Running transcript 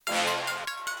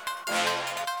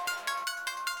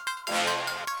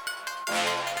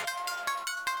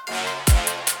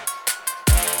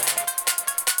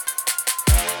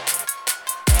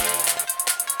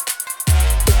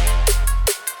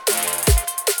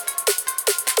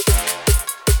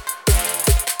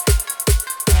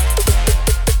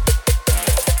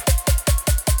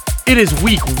It is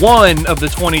week 1 of the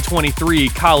 2023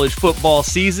 college football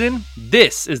season.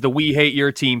 This is the We Hate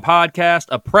Your Team podcast,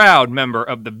 a proud member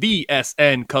of the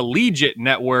VSN Collegiate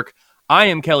Network. I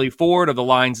am Kelly Ford of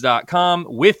TheLines.com.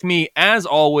 With me, as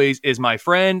always, is my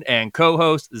friend and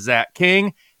co-host, Zach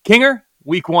King. Kinger,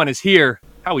 week 1 is here.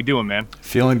 How we doing, man?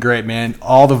 Feeling great, man.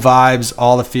 All the vibes,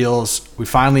 all the feels. We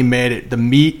finally made it. The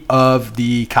meat of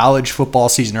the college football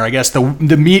season, or I guess the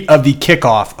meat of the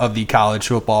kickoff of the college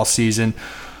football season.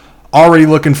 Already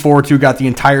looking forward to, got the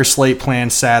entire slate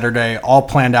planned Saturday, all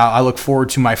planned out. I look forward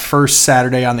to my first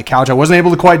Saturday on the couch. I wasn't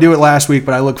able to quite do it last week,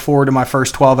 but I look forward to my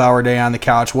first 12-hour day on the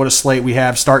couch. What a slate we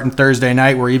have starting Thursday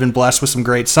night. We're even blessed with some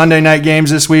great Sunday night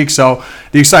games this week, so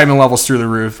the excitement level's through the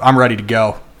roof. I'm ready to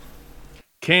go.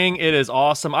 King, it is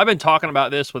awesome. I've been talking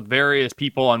about this with various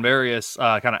people on various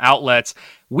kind of outlets.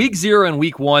 Week 0 and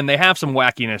week 1, they have some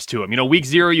wackiness to them. You know, week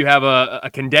 0, you have a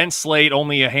condensed slate,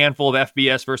 only a handful of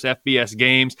FBS versus FBS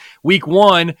games. Week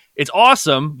 1, it's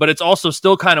awesome, but it's also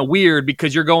still kind of weird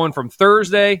because you're going from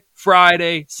Thursday,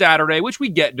 Friday, Saturday, which we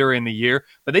get during the year.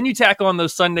 But then you tack on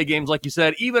those Sunday games, like you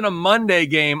said, even a Monday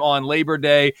game on Labor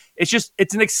Day.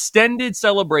 It's an extended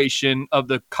celebration of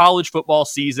the college football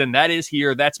season. That is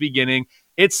here. That's beginning.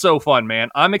 It's so fun, man.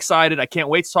 I'm excited. I can't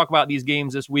wait to talk about these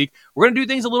games this week. We're going to do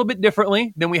things a little bit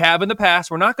differently than we have in the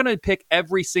past. We're not going to pick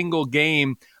every single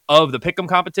game of the Pick'em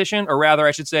competition, or rather,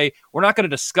 I should say, we're not going to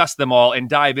discuss them all and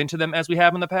dive into them as we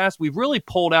have in the past. We've really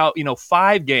pulled out,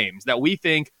 5 games that we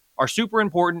think are super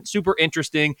important, super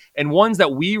interesting, and ones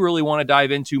that we really want to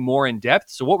dive into more in depth.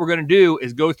 So what we're going to do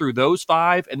is go through those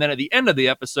 5, and then at the end of the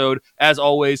episode, as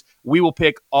always, we will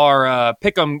pick our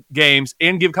pick'em games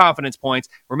and give confidence points.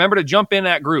 Remember to jump in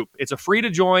that group. It's a free to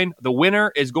join. The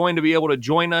winner is going to be able to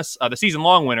join us, the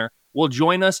season-long winner will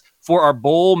join us for our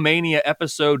Bowl Mania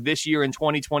episode this year in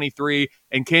 2023.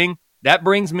 And King, that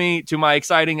brings me to my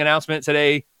exciting announcement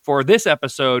today. For this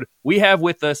episode, we have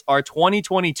with us our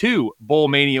 2022 Bowl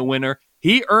Mania winner.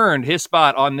 He earned his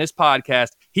spot on this podcast.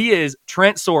 He is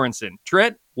Trent Sorensen.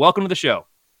 Trent, welcome to the show.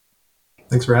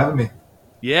 Thanks for having me.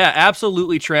 Yeah,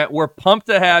 absolutely, Trent. We're pumped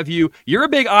to have you. You're a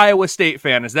big Iowa State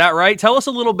fan, is that right? Tell us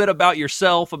a little bit about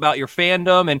yourself, about your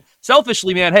fandom, and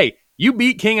selfishly, man, hey, you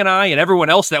beat King and I and everyone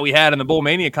else that we had in the Bowl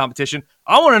Mania competition.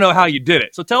 I want to know how you did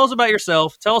it. So tell us about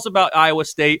yourself. Tell us about Iowa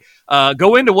State.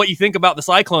 Go into what you think about the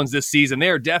Cyclones this season. They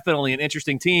are definitely an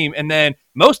interesting team. And then,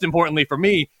 most importantly for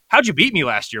me, how'd you beat me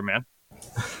last year, man?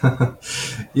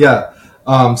 Yeah.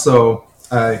 So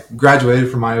I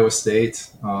graduated from Iowa State.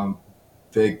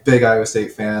 Big Iowa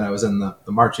State fan. I was in the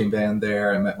marching band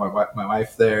there. I met my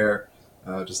wife there.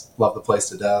 Just love the place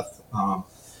to death.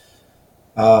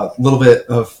 A little bit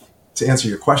to answer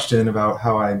your question about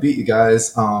how I beat you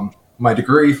guys, my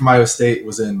degree from Iowa State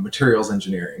was in materials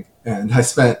engineering, and I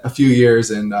spent a few years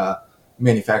in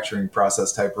manufacturing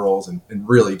process type roles and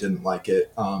really didn't like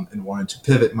it, and wanted to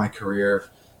pivot my career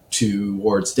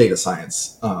towards data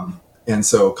science. And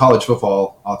so college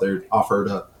football offered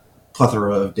a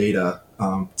plethora of data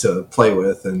to play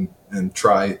with and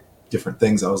try different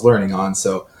things I was learning on.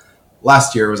 So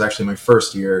last year was actually my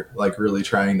first year, like really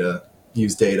trying to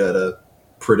use data to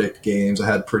predict games.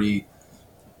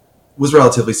 Was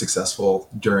relatively successful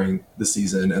during the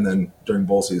season, and then during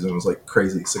bowl season was like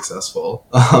crazy successful.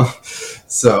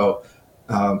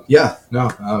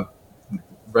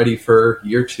 Ready for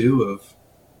year 2 of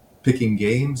picking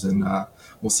games, and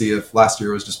we'll see if last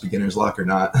year was just beginner's luck or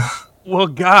not. Well,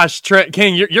 gosh, Trent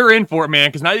King, you're in for it, man,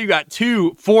 because now you got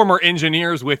 2 former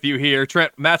engineers with you here.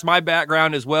 Trent, that's my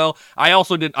background as well. I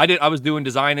was doing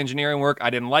design engineering work. I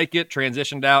didn't like it,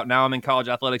 transitioned out. Now I'm in college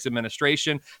athletics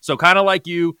administration. So kind of like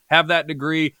you, have that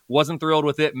degree, wasn't thrilled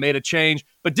with it, made a change.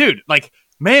 But dude,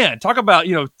 man, talk about,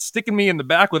 sticking me in the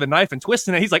back with a knife and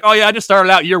twisting it. He's like, oh yeah, I just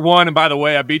started out year 1, and by the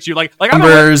way, I beat you. And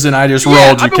I just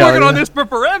rolled you, I've been working on this for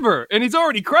forever, and he's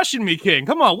already crushing me, King.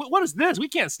 Come on, what is this? We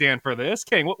can't stand for this.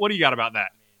 King, what do you got about that?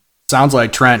 Sounds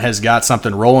like Trent has got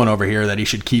something rolling over here that he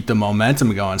should keep the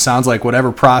momentum going. Sounds like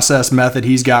whatever process method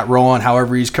he's got rolling,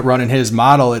 however he's running his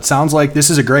model, it sounds like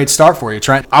this is a great start for you,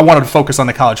 Trent. I wanted to focus on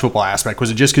the college football aspect. Was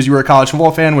it just because you were a college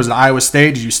football fan? Was it Iowa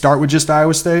State? Did you start with just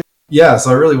Iowa State? Yeah, so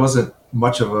I really wasn't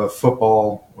much of a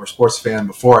football or sports fan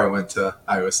before I went to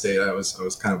Iowa State. I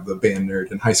was kind of the band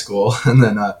nerd in high school, and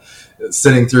then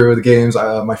sitting through the games.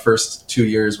 My first 2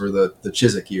 years were the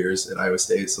Chiswick years at Iowa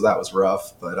State, so that was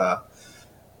rough. But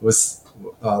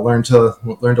learned to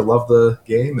love the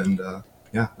game, and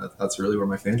that's really where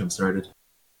my fandom started.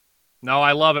 No,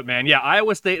 I love it, man. Yeah,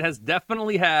 Iowa State has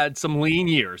definitely had some lean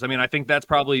years. I mean, I think that's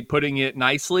probably putting it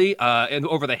nicely and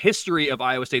over the history of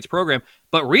Iowa State's program.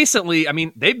 But recently, I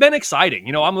mean, they've been exciting.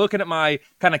 You know, I'm looking at my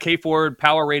kind of K Forward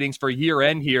power ratings for year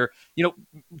end here. You know,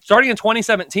 starting in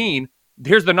 2017,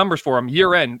 here's the numbers for them.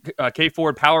 Year end, K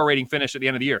Forward power rating finished at the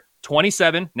end of the year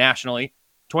 27 nationally.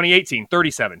 2018,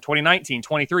 37, 2019,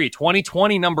 23,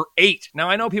 2020, number 8. Now,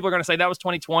 I know people are going to say that was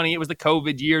 2020. It was the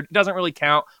COVID year. It doesn't really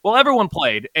count. Well, everyone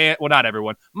played. And, well, not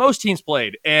everyone. Most teams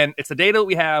played. And it's the data that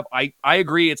we have. I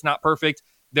agree it's not perfect.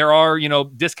 There are,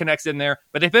 disconnects in there.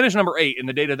 But they finished number 8 in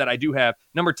the data that I do have.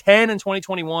 Number 10 in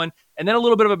 2021. And then a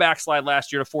little bit of a backslide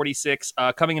last year to 46.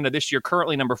 Coming into this year,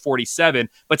 currently number 47.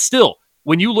 But still,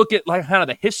 when you look at like kind of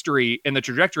the history and the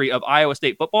trajectory of Iowa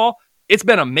State football, it's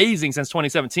been amazing since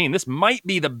 2017. This might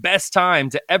be the best time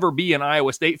to ever be an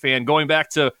Iowa State fan, going back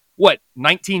to,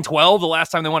 1912, the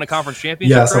last time they won a conference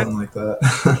championship? Yeah, something like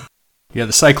that. Yeah,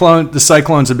 the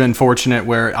Cyclones have been fortunate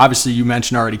where, obviously, you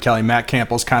mentioned already, Kelly, Matt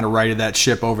Campbell's kind of righted that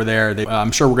ship over there.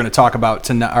 I'm sure we're going to talk about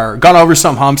tonight, or gone over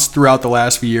some humps throughout the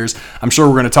last few years. I'm sure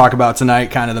we're going to talk about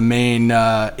tonight kind of the main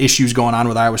issues going on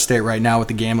with Iowa State right now with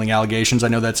the gambling allegations. I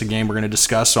know that's a game we're going to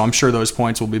discuss, so I'm sure those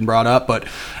points will be brought up. But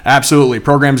absolutely,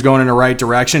 program's going in the right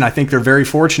direction. I think they're very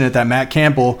fortunate that Matt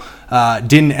Campbell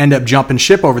didn't end up jumping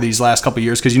ship over these last couple of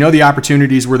years, because the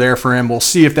opportunities were there for him. We'll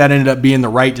see if that ended up being the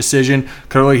right decision.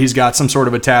 Clearly, he's got some sort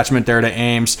of attachment there to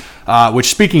Ames, which,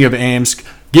 speaking of Ames,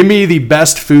 give me the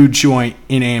best food joint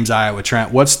in Ames, Iowa,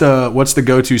 Trent. What's the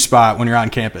go-to spot when you're on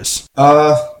campus?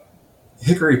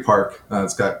 Hickory Park.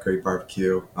 It's got great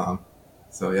barbecue.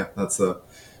 So yeah,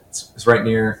 it's right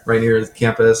near the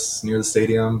campus, near the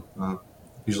stadium.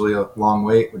 Usually a long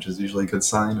wait, which is usually a good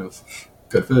sign of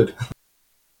good food.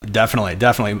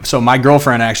 Definitely. So my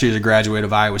girlfriend actually is a graduate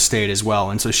of Iowa State as well,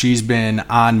 and so she's been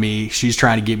on me. She's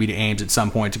trying to get me to Ames at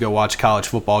some point to go watch a college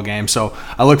football game. So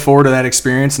I look forward to that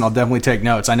experience, and I'll definitely take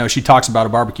notes. I know she talks about a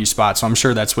barbecue spot, so I'm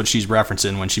sure that's what she's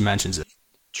referencing when she mentions it.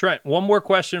 Trent, one more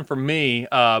question for me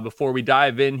before we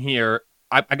dive in here.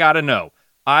 I got to know,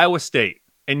 Iowa State,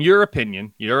 in your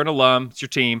opinion, you're an alum, it's your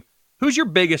team, who's your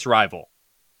biggest rival?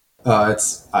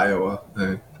 It's Iowa.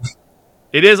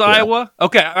 It is Iowa?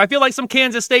 Okay, I feel like some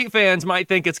Kansas State fans might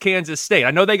think it's Kansas State.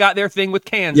 I know they got their thing with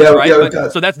Kansas, right? Yeah,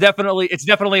 so it's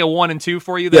definitely a 1 and 2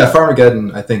 for you there? Yeah,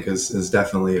 Farmageddon, I think, is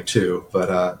definitely a 2,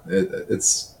 but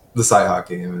it's the Cyhawk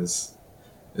game is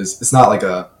it's not like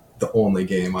the only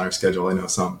game on our schedule. I know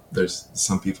there's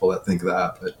some people that think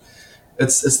that, but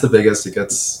it's the biggest. It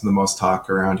gets the most talk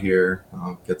around here.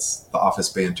 Gets the office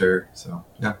banter. So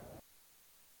yeah.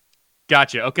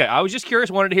 Gotcha. Okay. I was just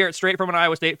curious, wanted to hear it straight from an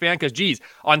Iowa State fan, because, geez,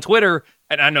 on Twitter,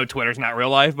 and I know Twitter's not real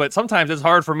life, but sometimes it's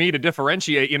hard for me to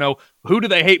differentiate, who do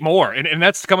they hate more? And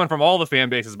that's coming from all the fan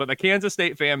bases. But the Kansas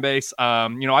State fan base,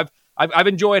 I've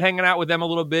enjoyed hanging out with them a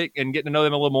little bit and getting to know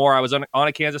them a little more. I was on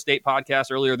a Kansas State podcast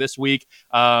earlier this week,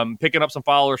 picking up some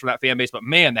followers from that fan base. But,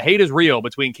 man, the hate is real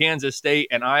between Kansas State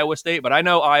and Iowa State. But I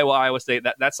know Iowa State,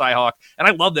 that's Cyhawk. And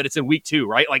I love that it's in week 2,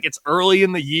 right? Like, it's early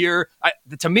in the year.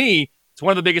 To me, it's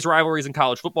one of the biggest rivalries in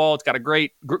college football. It's got a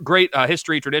great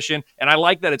history, tradition, and I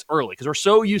like that it's early, because we're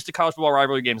so used to college football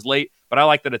rivalry games late, but I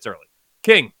like that it's early.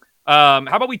 King, how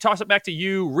about we toss it back to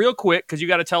you real quick, because you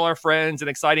got to tell our friends an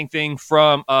exciting thing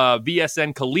from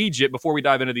VSN Collegiate before we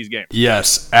dive into these games.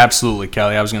 Yes, absolutely,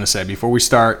 Kelly. I was going to say, before we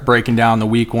start breaking down the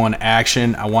week 1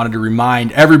 action, I wanted to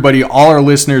remind everybody, all our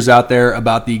listeners out there,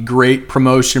 about the great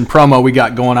promo we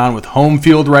got going on with Home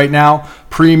Field right now.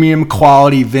 Premium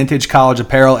quality vintage college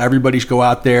apparel. Everybody should go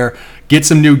out there, get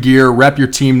some new gear, rep your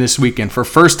team this weekend. For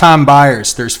first-time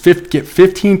buyers, get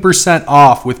 15%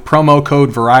 off with promo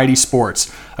code Variety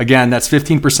Sports. Again, that's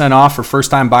 15% off for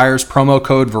first-time buyers, promo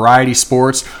code Variety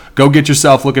Sports. Go get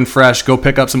yourself looking fresh. Go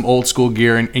pick up some old school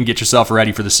gear and get yourself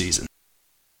ready for the season.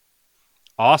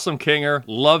 Awesome, Kinger.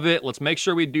 Love it. Let's make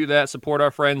sure we do that. Support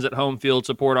our friends at Home Field.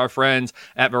 Support our friends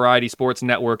at Variety Sports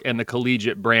Network and the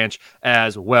Collegiate branch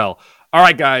as well. All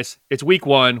right, guys, it's week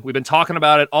 1. We've been talking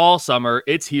about it all summer.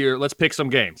 It's here. Let's pick some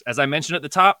games. As I mentioned at the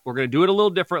top, we're going to do it a little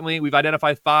differently. We've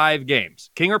identified 5 games.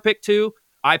 Kinger picked 2.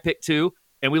 I picked 2.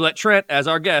 And we let Trent, as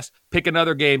our guest, pick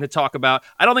another game to talk about.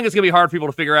 I don't think it's going to be hard for people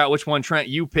to figure out which one, Trent,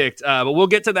 you picked, but we'll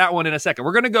get to that one in a second.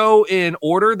 We're going to go in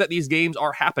order that these games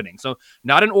are happening. So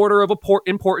not in order of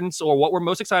importance or what we're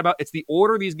most excited about. It's the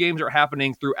order these games are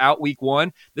happening throughout week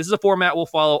 1. This is a format we'll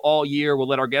follow all year. We'll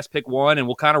let our guest pick one, and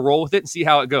we'll kind of roll with it and see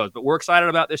how it goes. But we're excited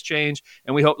about this change,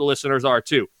 and we hope the listeners are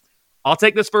too. I'll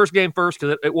take this first game first,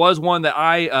 because it was one that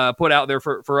I put out there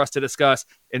for us to discuss,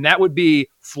 and that would be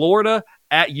Florida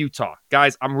at Utah.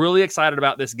 Guys, I'm really excited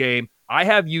about this game. I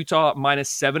have Utah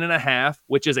minus 7.5,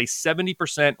 which is a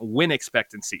 70% win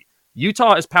expectancy.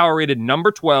 Utah is power rated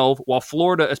number 12, while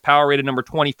Florida is power rated number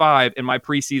 25 in my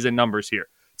preseason numbers here.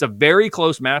 It's a very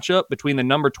close matchup between the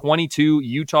number 22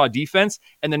 Utah defense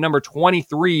and the number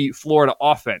 23 Florida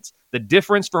offense. The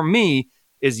difference for me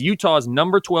is Utah's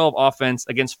number 12 offense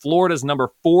against Florida's number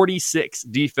 46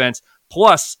 defense.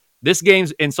 Plus, this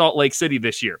game's in Salt Lake City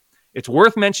this year. It's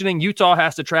worth mentioning Utah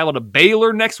has to travel to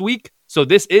Baylor next week, so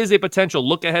this is a potential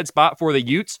look-ahead spot for the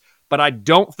Utes, but I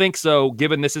don't think so,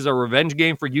 given this is a revenge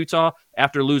game for Utah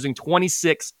after losing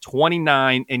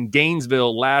 26-29 in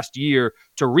Gainesville last year.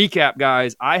 To recap,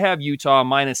 guys, I have Utah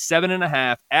minus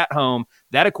 7.5 at home.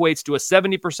 That equates to a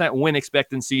 70% win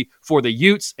expectancy for the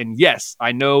Utes. And yes,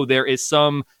 I know there is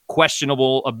some question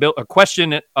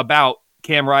about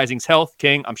Cam Rising's health.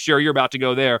 King, I'm sure you're about to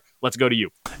go there. Let's go to you.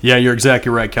 Yeah, you're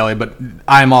exactly right, Kelly, but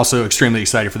I'm also extremely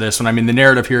excited for this one. I mean, the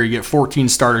narrative here, you get 14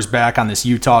 starters back on this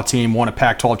Utah team, won a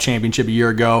Pac-12 championship a year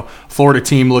ago. Florida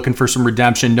team looking for some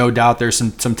redemption. No doubt there's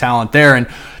some talent there. And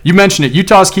you mentioned it,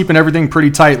 Utah's keeping everything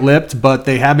pretty tight-lipped, but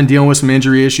they have been dealing with some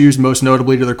injury issues, most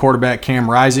notably to their quarterback, Cam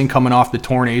Rising, coming off the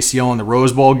torn ACL in the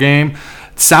Rose Bowl game.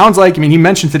 Sounds like, he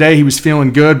mentioned today he was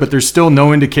feeling good, but there's still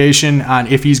no indication on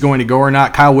if he's going to go or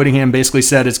not. Kyle Whittingham basically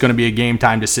said it's going to be a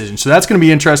game-time decision. So that's going to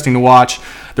be interesting to watch.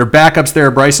 Their backups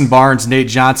there, Bryson Barnes, Nate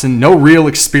Johnson, no real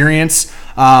experience.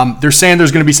 They're saying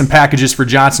there's going to be some packages for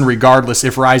Johnson regardless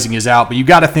if Rising is out, but you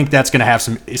got to think that's going to have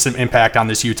some impact on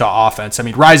this Utah offense.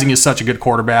 Rising is such a good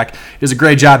quarterback. He does a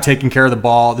great job taking care of the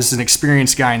ball. This is an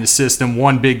experienced guy in the system,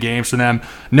 won big games for them.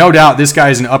 No doubt this guy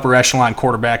is an upper echelon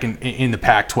quarterback in the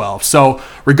Pac-12. So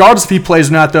regardless if he plays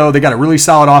or not, though, they got a really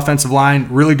solid offensive line,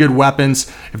 really good weapons.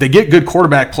 If they get good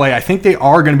quarterback play, I think they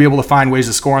are going to be able to find ways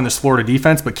to score on this Florida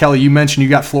defense. But Kelly, you mentioned you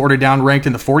got Florida down ranked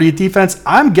in the 40th defense.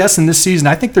 I'm guessing this season,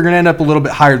 I think they're going to end up a little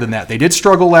bit higher than that. They did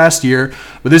struggle last year,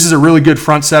 but this is a really good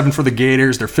front seven for the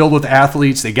Gators. They're filled with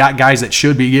athletes. They got guys that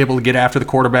should be able to get after the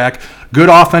quarterback. Good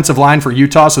offensive line for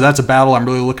Utah, so that's a battle I'm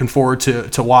really looking forward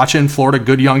to watching. Florida,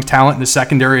 good young talent in the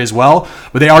secondary as well,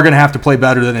 but they are going to have to play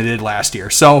better than they did last year.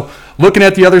 So looking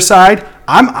at the other side,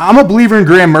 I'm a believer in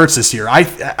Graham Mertz this year. I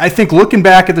think looking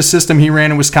back at the system he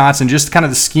ran in Wisconsin, just kind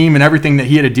of the scheme and everything that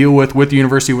he had to deal with the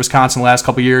University of Wisconsin the last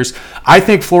couple of years, I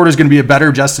think Florida's going to be a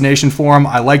better destination for him.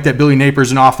 I like that Billy Napier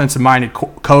is an offensive-minded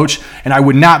coach, and I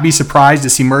would not be surprised to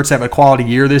see Mertz have a quality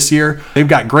year this year. They've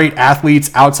got great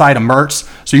athletes outside of Mertz.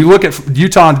 So you look at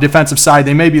Utah on the defensive side,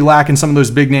 they may be lacking some of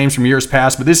those big names from years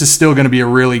past, but this is still going to be a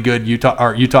really good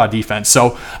Utah defense.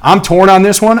 So I'm torn on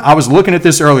this one. I was looking at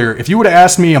this earlier. If you would have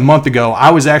asked me a month ago, I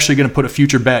was actually going to put a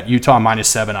future bet Utah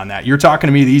 -7 on that. You're talking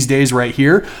to me these days right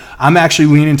here. I'm actually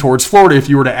leaning towards Florida if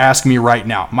you were to ask me right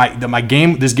now.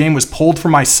 This game was pulled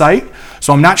from my site,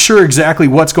 so I'm not sure exactly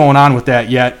what's going on with that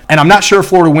yet. And I'm not sure if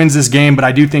Florida wins this game, but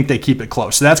I do think they keep it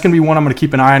close. So that's going to be one I'm going to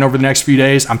keep an eye on over the next few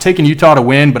days. I'm taking Utah to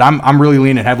win, but I'm really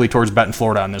leaning heavily towards betting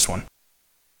Florida on this one.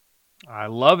 I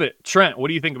love it. Trent, what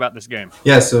do you think about this game?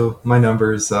 Yeah, so my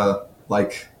numbers,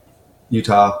 like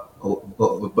Utah,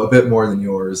 a bit more than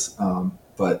yours,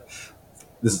 but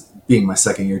this being my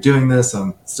second year doing this,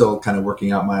 I'm still kind of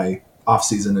working out my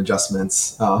off-season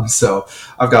adjustments. So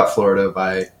I've got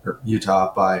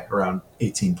Utah by around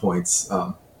 18 points.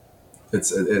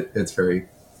 It's very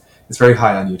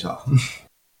high on Utah.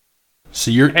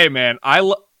 So hey man,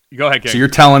 go ahead, King. So you're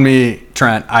telling me,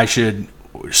 Trent, I should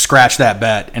scratch that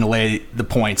bet and lay the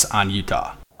points on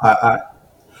Utah?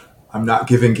 I'm not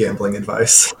giving gambling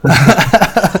advice.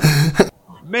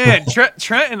 Man,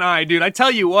 Trent and I, dude, I tell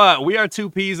you what, we are two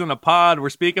peas in a pod. We're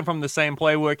speaking from the same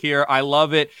playbook here. I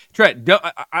love it. Trent,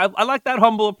 I like that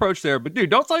humble approach there, but dude,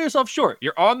 don't sell yourself short.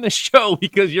 You're on this show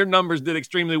because your numbers did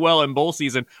extremely well in bowl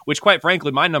season, which quite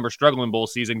frankly, my numbers struggle in bowl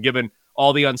season given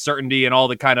all the uncertainty and all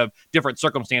the kind of different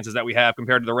circumstances that we have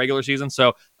compared to the regular season.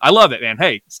 So I love it, man.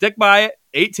 Hey, stick by it.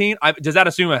 18. Does that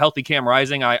assume a healthy Cam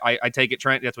Rising? I take it,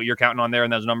 Trent. That's what you're counting on there in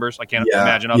those numbers. I can't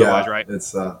imagine otherwise, right?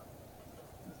 It's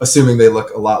assuming they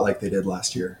look a lot like they did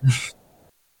last year.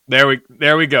 There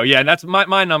we go. Yeah, and that's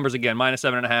my numbers again,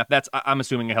 -7.5. I'm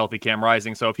assuming a healthy Cam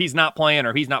Rising. So if he's not playing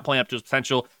or he's not playing up to his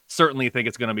potential, certainly think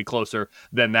it's going to be closer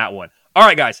than that one. All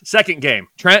right, guys, second game.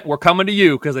 Trent, we're coming to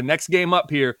you because the next game up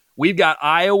here, we've got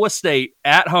Iowa State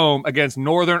at home against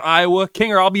Northern Iowa.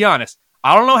 Kinger, I'll be honest,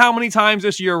 I don't know how many times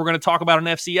this year we're going to talk about an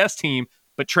FCS team,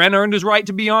 but Trent earned his right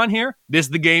to be on here. This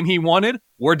is the game he wanted.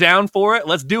 We're down for it.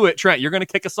 Let's do it. Trent, you're going to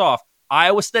kick us off.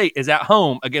 Iowa State is at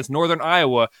home against Northern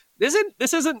Iowa. This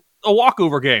isn't a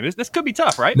walkover game. This could be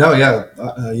tough, right? No, yeah.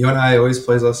 UNI always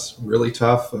plays us really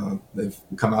tough. They've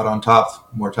come out on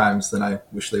top more times than I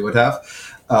wish they would have.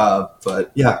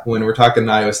 But yeah, when we're talking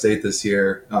Iowa State this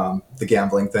year, the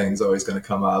gambling thing's always going to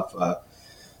come up.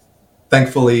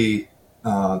 Thankfully,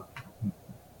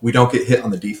 we don't get hit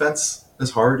on the defense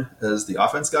as hard as the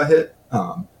offense got hit.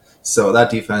 So that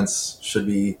defense should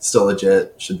be still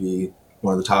legit, should be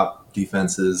one of the top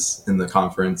defenses in the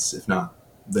conference, if not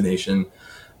the nation.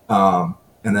 And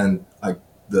then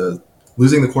the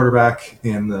losing the quarterback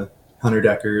and the Hunter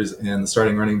Deckers and the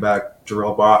starting running back,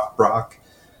 Jarrell Brock.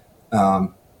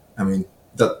 I mean,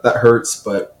 that hurts,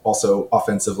 but also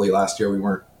offensively last year we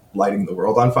weren't lighting the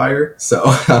world on fire. So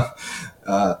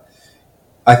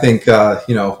I think,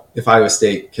 if Iowa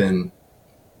State can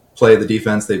play the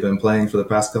defense they've been playing for the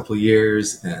past couple of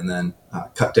years and then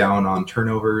cut down on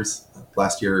turnovers.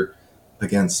 Last year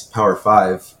against Power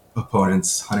 5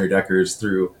 opponents, Hunter Deckers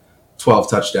threw 12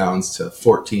 touchdowns to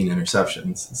 14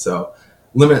 interceptions. So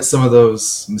limit some of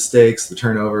those mistakes, the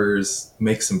turnovers,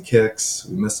 make some kicks.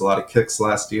 We missed a lot of kicks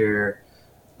last year.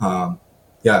 Win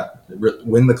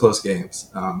the close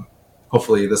games.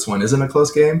 Hopefully this one isn't a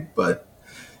close game, but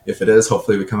if it is,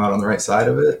 hopefully we come out on the right side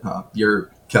of it.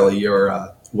 Your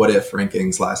what if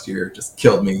rankings last year just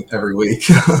killed me every week.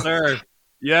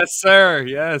 Yes, sir.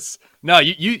 Yes. No,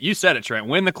 you said it, Trent.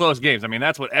 Win the close games. I mean,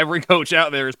 that's what every coach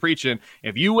out there is preaching.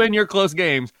 If you win your close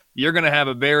games, you're going to have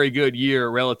a very good year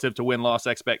relative to win-loss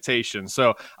expectations.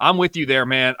 So I'm with you there,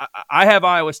 man. I have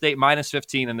Iowa State minus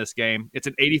 15 in this game. It's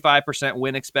an 85%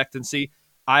 win expectancy.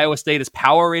 Iowa State is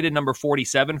power rated number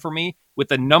 47 for me with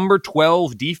the number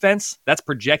 12 defense. That's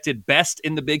projected best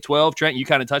in the Big 12. Trent, you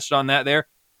kind of touched on that there.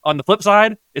 On the flip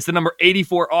side, it's the number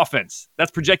 84 offense.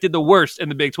 That's projected the worst in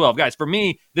the Big 12. Guys, for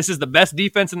me, this is the best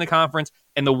defense in the conference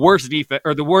and the worst defense,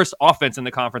 or the worst offense in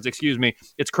the conference, excuse me.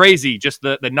 It's crazy, just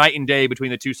the night and day between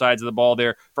the two sides of the ball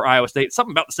there for Iowa State.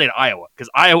 Something about the state of Iowa,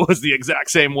 because Iowa is the exact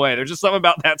same way. There's just something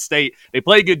about that state. They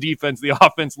play good defense. The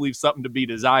offense leaves something to be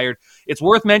desired. It's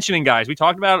worth mentioning, guys. We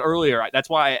talked about it earlier.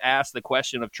 That's why I asked the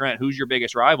question of Trent, who's your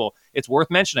biggest rival? It's worth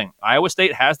mentioning. Iowa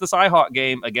State has the Cyhawk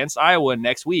game against Iowa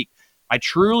next week. I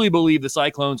truly believe the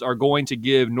Cyclones are going to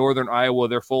give Northern Iowa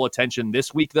their full attention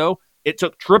this week, though. It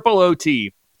took triple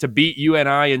OT to beat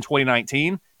UNI in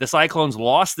 2019. The Cyclones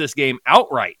lost this game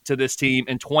outright to this team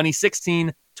in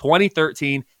 2016,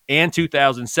 2013, and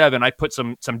 2007. I put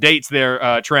some dates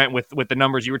there, Trent, with the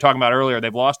numbers you were talking about earlier.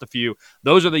 They've lost a few.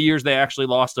 Those are the years they actually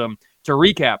lost them. To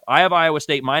recap, I have Iowa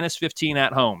State minus 15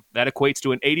 at home. That equates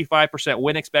to an 85%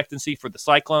 win expectancy for the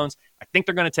Cyclones. I think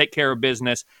they're going to take care of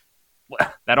business.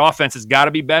 That offense has got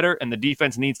to be better, and the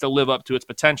defense needs to live up to its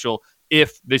potential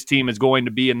if this team is going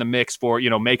to be in the mix for,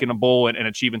 making a bowl and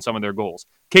achieving some of their goals.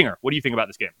 Kinger, what do you think about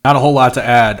this game? Not a whole lot to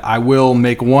add. I will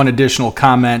make one additional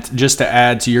comment just to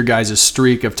add to your guys'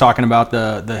 streak of talking about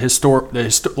the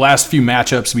last few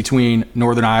matchups between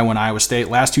Northern Iowa and Iowa State.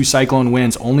 Last two Cyclone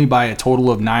wins only by a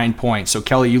total of 9 points. So,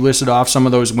 Kelly, you listed off some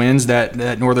of those wins that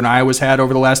Northern Iowa's had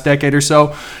over the last decade or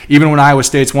so. Even when Iowa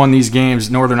State's won these games,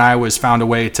 Northern Iowa's found a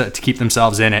way to keep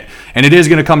themselves in it. And it is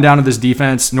going to come down to this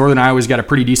defense. Northern Iowa's got a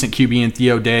pretty decent QB in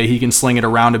Theo Day. He can sling it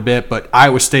around a bit, but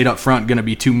Iowa State up front going to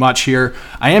be too much here.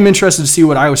 I am interested to see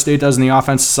what Iowa State does in the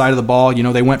offensive side of the ball.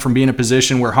 They went from being a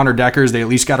position where Hunter Deckers, they at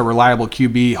least got a reliable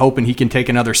QB, hoping he can take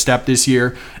another step this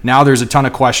year. Now there's a ton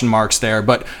of question marks there.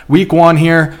 But week one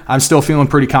here, I'm still feeling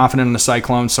pretty confident in the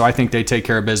Cyclones, so I think they take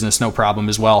care of business, no problem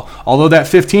as well. Although that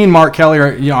 15 mark, Kelly,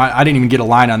 I didn't even get a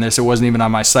line on this. It wasn't even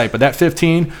on my site. But that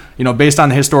 15, based on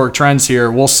the historic trends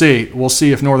here, we'll see. We'll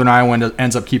see if Northern Iowa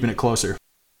ends up keeping it closer.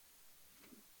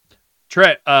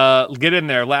 Trent, get in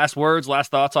there. Last words,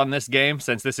 last thoughts on this game,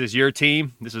 since this is your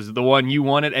team. This is the one you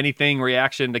wanted. Anything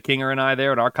reaction to Kinger and I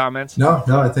there in our comments? No,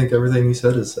 I think everything you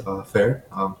said is fair.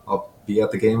 I'll be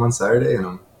at the game on Saturday, and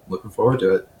I'm looking forward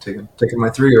to it. Taking my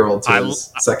 3-year-old to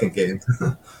his second game.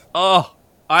 Oh,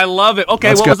 I love it.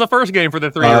 Okay, what was the first game for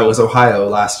the 3-year-old? It was Ohio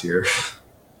last year.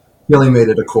 He only made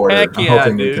it a quarter. Heck I'm yeah,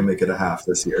 hoping dude. we can make it a half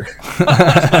this year.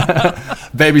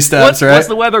 Baby steps, right? What's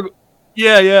the weather?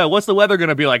 Yeah. What's the weather going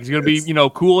to be like? Is it going to be,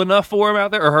 cool enough for him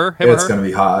out there, or her? It's going to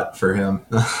be hot for him.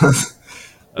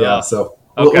 So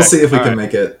we'll see if we can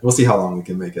make it. We'll see how long we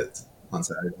can make it on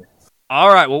Saturday. All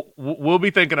right, well, we'll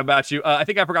be thinking about you. I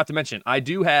think I forgot to mention, I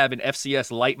do have an FCS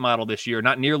light model this year,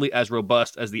 not nearly as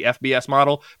robust as the FBS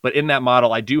model, but in that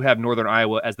model, I do have Northern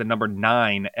Iowa as the number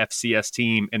 9 FCS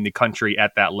team in the country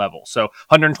at that level. So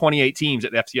 128 teams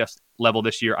at the FCS level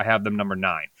this year, I have them number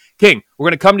 9. King, we're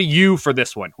going to come to you for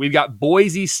this one. We've got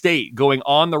Boise State going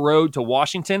on the road to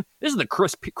Washington. This is the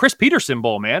Chris Peterson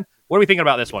Bowl, man. What are we thinking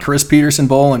about this one? Chris Peterson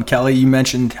Bowl and Kelly, you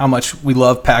mentioned how much we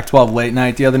love Pac-12 late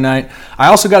night the other night. I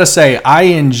also got to say, I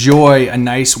enjoy a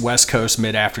nice West Coast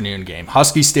mid-afternoon game.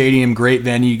 Husky Stadium, great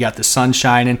venue. You got the sun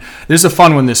shining. This is a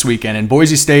fun one this weekend. And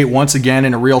Boise State, once again,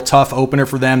 in a real tough opener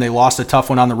for them. They lost a tough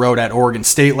one on the road at Oregon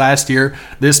State last year.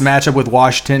 This matchup with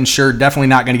Washington, sure, definitely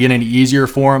not going to get any easier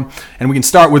for them. And we can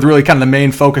start with really kind of the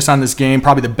main focus on this game.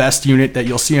 Probably the best unit that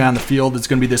you'll see on the field is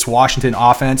going to be this Washington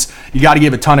offense. You got to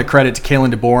give a ton of credit to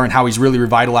Kalen DeBoer and how he's really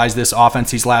revitalized this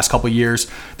offense these last couple of years.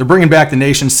 They're bringing back the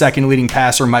nation's second leading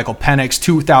passer, Michael Penix,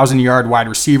 2,000-yard wide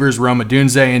receivers, Rome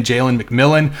Odunze and Jalen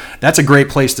McMillan. That's a great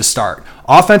place to start.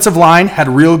 Offensive line had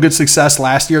real good success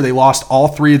last year. They lost all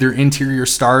three of their interior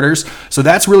starters. So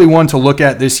that's really one to look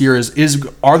at this year is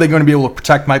are they going to be able to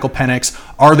protect Michael Penix?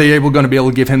 Are they going to be able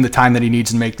to give him the time that he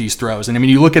needs to make these throws? And I mean,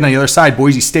 you look at on the other side,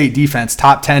 Boise State defense,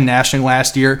 top 10 nationally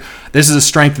last year. This is a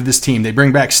strength of this team. They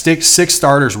bring back six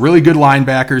starters, really good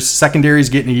linebackers. Secondary is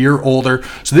getting a year older.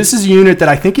 So this is a unit that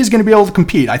I think is going to be able to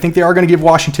compete. I think they are going to give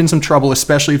Washington some trouble,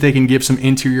 especially if they can give some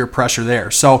interior pressure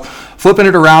there. So flipping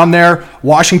it around there,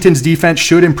 Washington's defense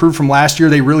should improve from last year.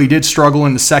 They really did struggle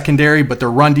in the secondary, but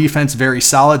their run defense very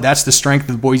solid. That's the strength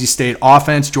of the Boise State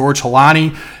offense. George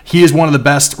Halani, he is one of the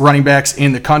best running backs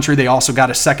in the country. They also got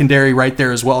a secondary right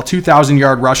there as well.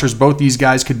 2,000-yard rushers. Both these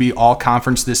guys could be all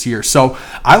conference this year. So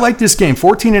I like this game.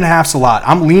 14.5 is a lot.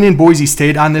 I'm leaning Boise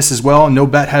State on this as well. No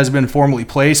bet has been formally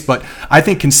placed, but I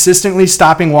think consistently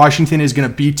stopping Washington is going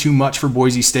to be too much for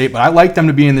Boise State, but I like them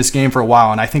to be in this game for a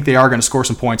while, and I think they are going to score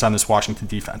some points on this Washington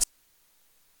defense.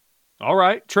 All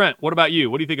right. Trent, what about you?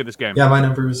 What do you think of this game? Yeah, my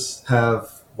numbers have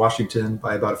Washington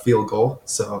by about a field goal.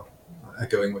 So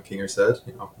echoing what Kinger said,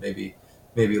 maybe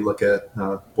look at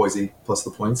Boise plus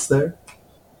the points there.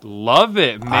 Love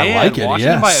it, man. I like it,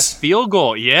 Washington by a yes. field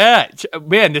goal. Yeah.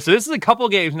 Man, this is a couple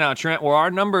games now, Trent, where our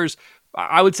numbers,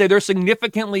 I would say they're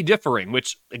significantly differing,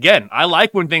 which, again, I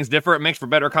like when things differ. It makes for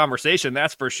better conversation,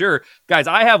 that's for sure. Guys,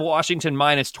 I have Washington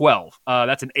minus 12.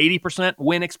 That's an 80%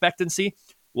 win expectancy.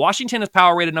 Washington is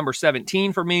power rated number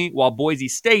 17 for me, while Boise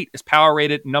State is power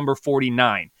rated number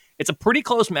 49. It's a pretty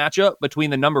close matchup between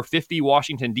the number 50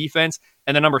 Washington defense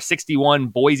and the number 61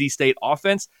 Boise State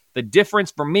offense. The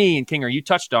difference for me, and Kinger, you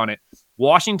touched on it,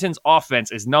 Washington's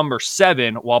offense is number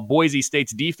 7, while Boise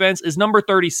State's defense is number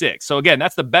 36. So again,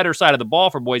 that's the better side of the ball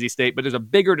for Boise State, but there's a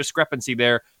bigger discrepancy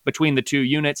there between the two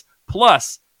units.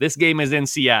 Plus, this game is in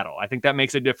Seattle. I think that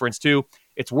makes a difference too.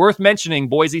 It's worth mentioning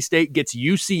Boise State gets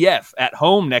UCF at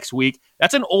home next week.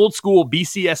 That's an old school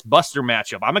BCS Buster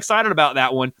matchup. I'm excited about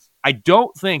that one. I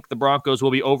don't think the Broncos will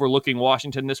be overlooking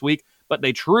Washington this week, but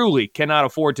they truly cannot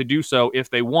afford to do so if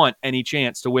they want any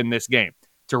chance to win this game.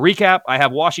 To recap, I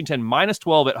have Washington minus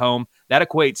 12 at home. That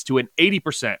equates to an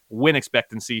 80% win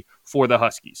expectancy for the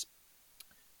Huskies.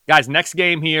 Guys, next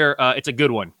game here, it's a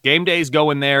good one. Game day's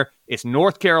going there. It's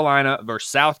North Carolina versus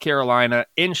South Carolina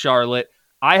in Charlotte.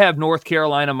 I have North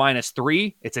Carolina minus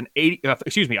 3. It's a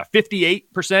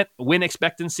 58% win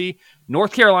expectancy.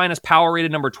 North Carolina's power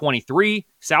rated number 23.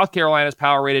 South Carolina's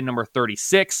power rated number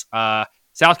 36.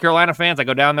 South Carolina fans, I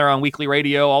go down there on weekly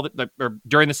radio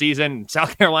during the season.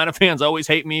 South Carolina fans always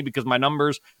hate me because my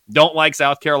numbers don't like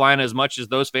South Carolina as much as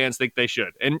those fans think they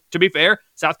should. And to be fair,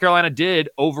 South Carolina did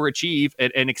overachieve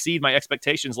and exceed my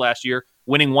expectations last year,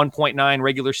 winning 1.9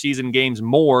 regular season games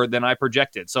more than I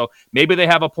projected. So maybe they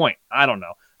have a point. I don't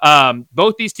know.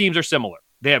 Both these teams are similar.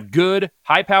 They have good,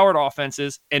 high-powered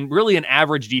offenses and really an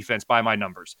average defense by my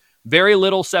numbers. Very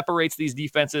little separates these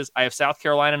defenses. I have South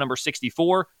Carolina number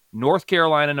 64, North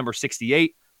Carolina number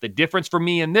 68. The difference for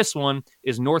me in this one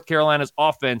is North Carolina's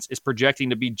offense is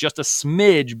projecting to be just a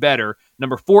smidge better,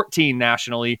 number 14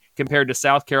 nationally, compared to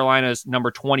South Carolina's number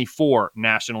 24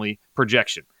 nationally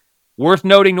projection. Worth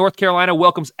noting, North Carolina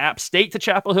welcomes App State to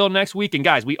Chapel Hill next week. And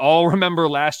guys, we all remember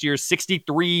last year's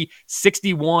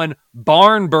 63-61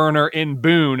 barn burner in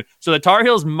Boone. So the Tar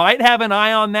Heels might have an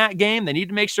eye on that game. They need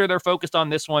to make sure they're focused on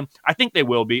this one. I think they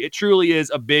will be. It truly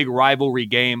is a big rivalry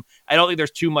game. I don't think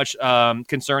there's too much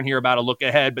concern here about a look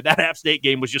ahead, but that App State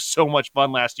game was just so much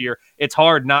fun last year. It's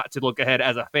hard not to look ahead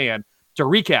as a fan. To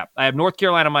recap, I have North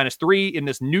Carolina minus 3 in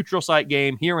this neutral site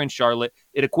game here in Charlotte.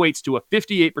 It equates to a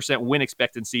 58% win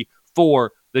expectancy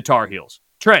for the Tar Heels.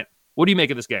 Trent, what do you make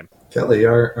of this game? Kelly,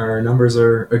 our numbers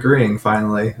are agreeing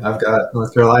finally. I've got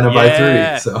North Carolina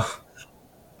by 3. So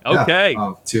okay.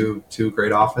 Two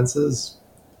great offenses,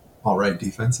 all right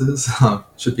defenses.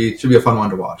 Should be a fun one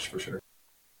to watch for sure.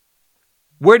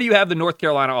 Where do you have the North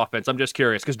Carolina offense? I'm just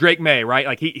curious because Drake May, right?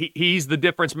 Like he's the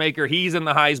difference maker. He's in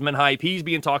the Heisman hype. He's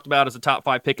being talked about as a top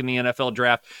 5 pick in the NFL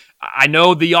draft. I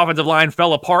know the offensive line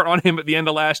fell apart on him at the end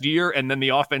of last year, and then the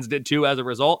offense did too as a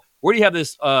result. Where do you have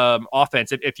this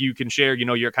offense, if you can share,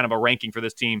 your kind of a ranking for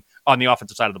this team on the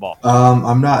offensive side of the ball?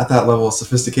 I'm not at that level of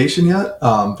sophistication yet,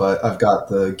 but I've got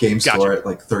the game score at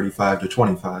like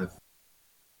 35-25.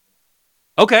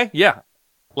 Okay, yeah.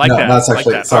 Like no, that. That's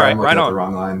actually, like that. sorry, right, I'm looking right at on. the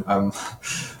wrong line.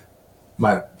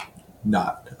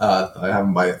 I have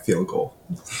them by a field goal.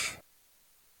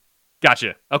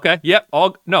 Gotcha. Okay. Yep.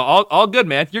 All good,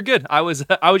 man. You're good. I was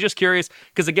just curious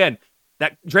because again,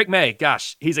 that Drake May,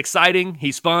 gosh, he's exciting.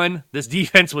 He's fun. This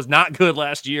defense was not good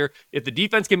last year. If the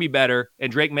defense can be better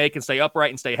and Drake May can stay upright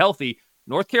and stay healthy,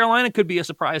 North Carolina could be a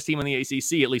surprise team in the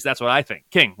ACC. At least that's what I think.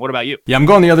 King, what about you? Yeah, I'm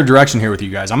going the other direction here with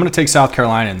you guys. I'm going to take South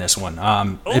Carolina in this one.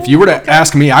 If you were to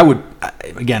ask me, I would.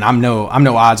 Again, I'm no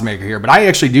odds maker here, but I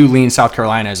actually do lean South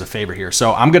Carolina as a favorite here.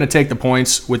 So I'm going to take the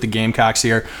points with the Gamecocks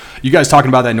here. You guys talking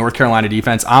about that North Carolina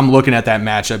defense? I'm looking at that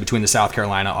matchup between the South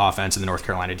Carolina offense and the North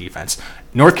Carolina defense.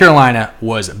 North Carolina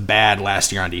was bad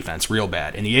last year on defense, real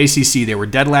bad. In the ACC, they were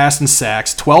dead last in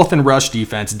sacks, 12th in rush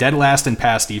defense, dead last in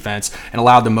pass defense, and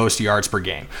allowed the most yards per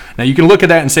game. Now you can look at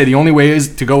that and say the only way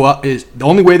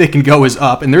they can go is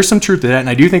up, and there's some truth to that. And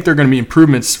I do think there are going to be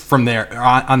improvements from there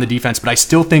on the defense, but I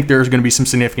still think there's going to be some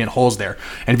significant holes there.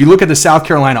 And if you look at the South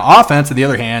Carolina offense, on the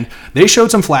other hand, they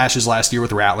showed some flashes last year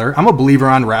with Rattler. I'm a believer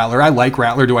on Rattler. I like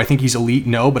Rattler. Do I think he's elite?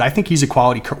 No, but I think he's a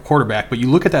quality quarterback. But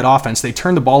you look at that offense, they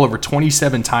turned the ball over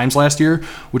 27 times last year,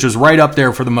 which was right up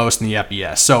there for the most in the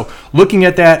FBS. So looking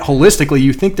at that holistically,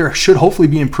 you think there should hopefully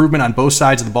be improvement on both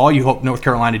sides of the ball. You hope North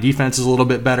Carolina defense is a little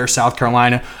bit better. South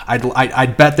Carolina,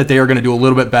 I'd bet that they are going to do a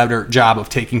little bit better job of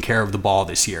taking care of the ball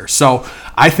this year. So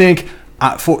I think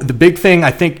for the big thing,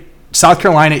 I think South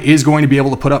Carolina is going to be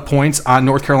able to put up points on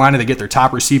North Carolina. They get their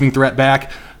top receiving threat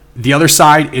back. The other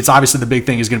side, it's obviously the big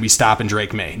thing is going to be stopping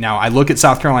Drake May. Now, I look at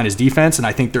South Carolina's defense, and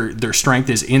I think their strength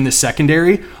is in the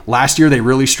secondary. Last year, they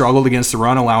really struggled against the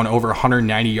run, allowing over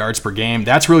 190 yards per game.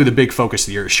 That's really the big focus of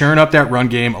the year, shoring up that run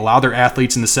game, allow their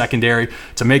athletes in the secondary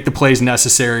to make the plays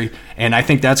necessary, and I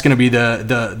think that's going to be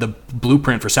the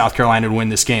blueprint for South Carolina to win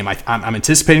this game. I'm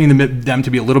anticipating them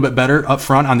to be a little bit better up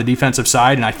front on the defensive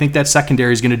side, and I think that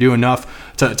secondary is going to do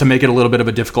enough to make it a little bit of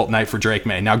a difficult night for Drake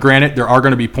May. Now, granted, there are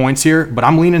going to be points here, but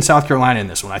I'm leaning South Carolina in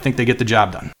this one. I think they get the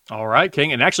job done. All right,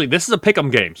 King. And actually, this is a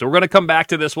pick'em game. So we're going to come back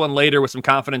to this one later with some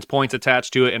confidence points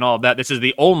attached to it and all of that. This is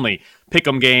the only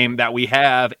pick'em game that we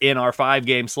have in our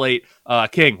 5-game slate.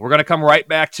 King, we're going to come right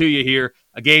back to you here.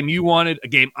 A game you wanted, a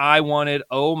game I wanted.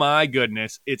 Oh, my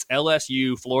goodness. It's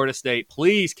LSU, Florida State.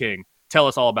 Please, King, tell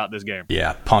us all about this game.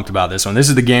 Yeah, pumped about this one. This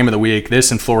is the game of the week.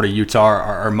 This and Florida, Utah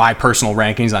are my personal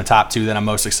rankings on top 2 that I'm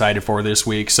most excited for this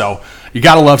week. So you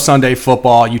got to love Sunday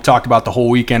football. You talked about the whole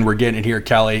weekend we're getting it here,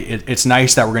 Kelly. It's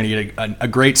nice that we're going to get a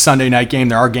great Sunday night game.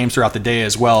 There are games throughout the day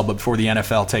as well, but before the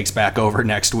NFL takes back over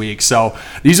next week. So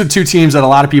these are 2 teams that a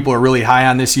lot of people are really high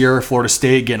on this year. Florida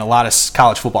State getting a lot of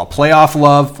college football playoff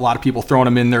love. A lot of people throwing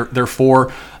them in their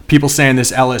 4. People saying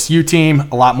this LSU team,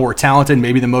 a lot more talented,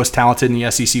 maybe the most talented in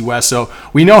the SEC West. So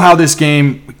we know how this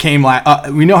game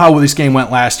we know how this game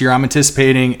went last year. I'm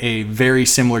anticipating a very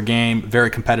similar game, very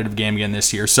competitive game again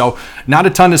this year. So not a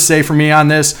ton to say for me on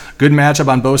this. Good matchup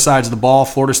on both sides of the ball.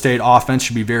 Florida State offense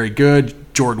should be very good.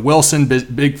 Jordan Wilson,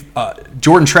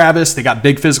 Jordan Travis. They got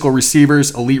big physical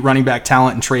receivers, elite running back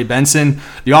talent, and Trey Benson.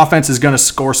 The offense is going to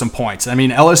score some points. I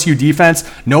mean, LSU defense,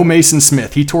 no Mason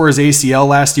Smith. He tore his ACL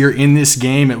last year in this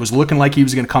game. It was looking like he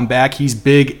was going to come back. He's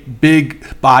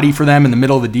big body for them in the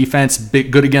middle of the defense,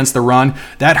 good against the run.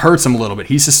 That hurts him a little bit.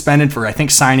 He's suspended for, I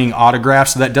think, signing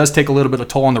autographs, so that does take a little bit of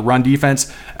toll on the run defense.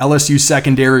 LSU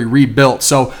secondary rebuilt.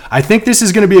 So I think this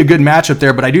is going to be a good matchup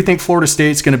there, but I do think Florida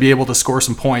State's going to be able to score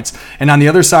some points. And on the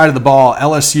other side of the ball,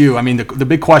 LSU, I mean, the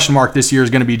big question mark this year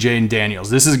is going to be Jaden Daniels.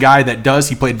 This is a guy that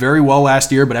he played very well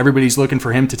last year, but everybody's looking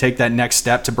for him to take that next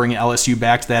step to bring LSU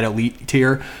back to that elite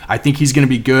tier. I think he's going to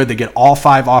be good. They get all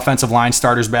 5 offensive line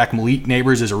starters back. Malik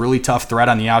Neighbors is a really tough threat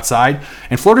on the outside.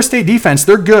 And Florida State defense,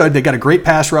 they're good. They got a great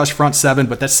pass rush front 7,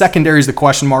 but that secondary is the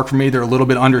question mark for me. They're a little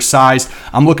bit undersized.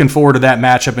 I'm looking forward to that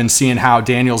matchup and seeing how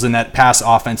Daniels in that pass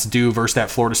offense do versus that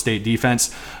Florida State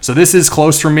defense. So this is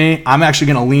close for me. I'm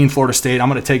actually going to lean Florida State. I'm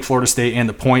going to take Florida State and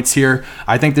the points here.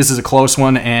 I think this is a close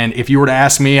one, and if you were to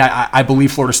ask me, I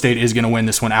believe Florida State is going to win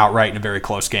this one outright in a very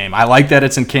close game. I like that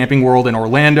it's in Camping World in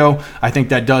Orlando. I think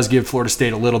that does give Florida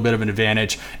State a little bit of an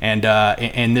advantage, and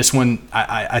this one,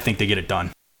 I think they get it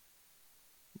done.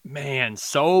 Man,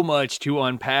 so much to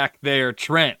unpack there.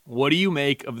 Trent, what do you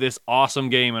make of this awesome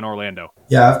game in Orlando?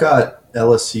 Yeah, I've got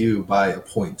LSU by a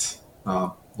point.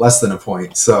 less than a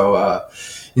point. So,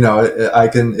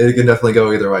 it can definitely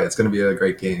go either way. It's going to be a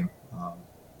great game.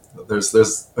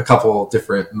 There's a couple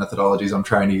different methodologies I'm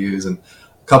trying to use, and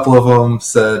a couple of them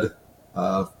said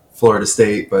Florida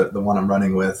State, but the one I'm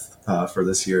running with for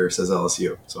this year says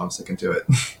LSU. So I'm sticking to it.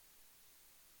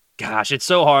 Gosh, it's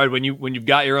so hard when you've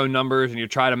got your own numbers and you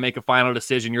try to make a final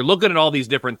decision. You're looking at all these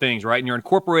different things, right? And you're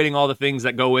incorporating all the things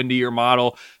that go into your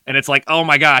model. And it's like, oh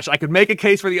my gosh, I could make a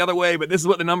case for the other way, but this is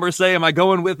what the numbers say. Am I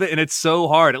going with it? And it's so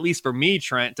hard, at least for me,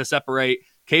 Trent, to separate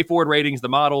K Ford Ratings, the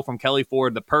model, from Kelly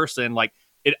Ford, the person. Like,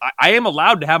 I am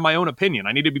allowed to have my own opinion.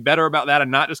 I need to be better about that and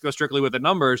not just go strictly with the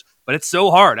numbers, but it's so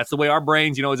hard. That's the way our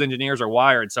brains, as engineers are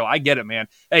wired. So I get it, man.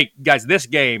 Hey, guys, this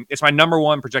game, it's my number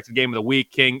one projected game of the week.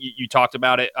 King, you talked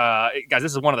about it. Guys,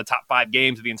 this is one of the top 5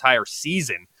 games of the entire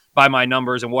season by my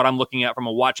numbers and what I'm looking at from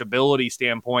a watchability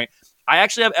standpoint. I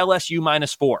actually have LSU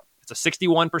 -4. It's a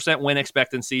 61% win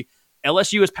expectancy.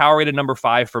 LSU is power rated number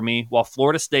 5 for me, while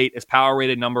Florida State is power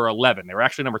rated number 11. They were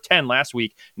actually number 10 last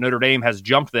week. Notre Dame has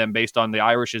jumped them based on the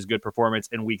Irish's good performance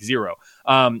in week 0.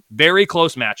 Very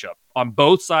close matchup on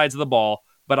both sides of the ball,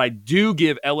 but I do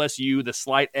give LSU the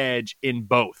slight edge in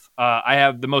both. I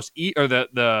have the most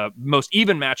the most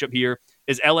even matchup here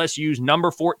is LSU's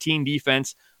number 14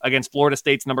 defense against Florida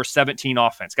State's number 17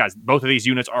 offense. Guys, both of these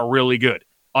units are really good.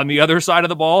 On the other side of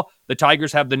the ball, the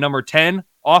Tigers have the number 10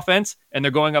 offense, and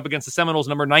they're going up against the Seminoles'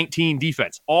 number 19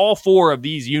 defense. All 4 of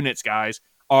these units, guys,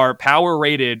 are power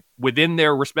rated within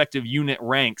their respective unit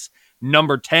ranks,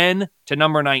 number 10 to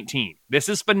number 19. This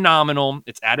is phenomenal.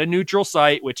 It's at a neutral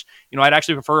site, which, I'd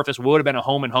actually prefer if this would have been a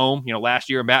home and home, last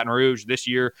year in Baton Rouge, this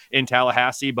year in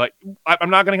Tallahassee, but I'm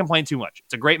not going to complain too much.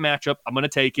 It's a great matchup. I'm going to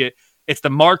take it. It's the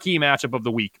marquee matchup of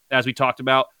the week, as we talked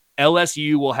about.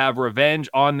 LSU will have revenge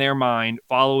on their mind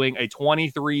following a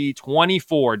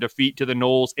 23-24 defeat to the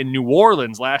Noles in New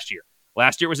Orleans last year.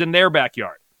 Last year it was in their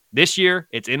backyard. This year,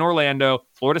 it's in Orlando,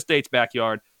 Florida State's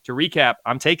backyard. To recap,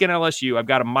 I'm taking LSU. I've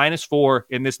got a -4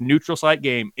 in this neutral site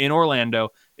game in Orlando.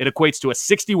 It equates to a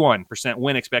 61%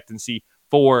 win expectancy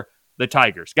for the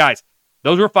Tigers. Guys,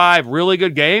 those were 5 really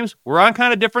good games. We're on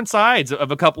kind of different sides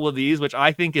of a couple of these, which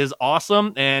I think is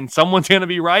awesome. And someone's going to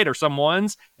be right, or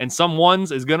someone's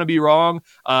is going to be wrong.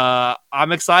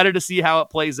 I'm excited to see how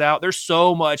it plays out. There's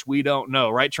so much we don't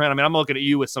know, right, Trent? I mean, I'm looking at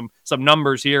you with some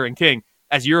numbers here. And King,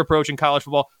 as you're approaching college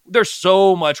football, there's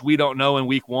so much we don't know in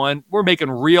week 1. We're making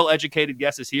real educated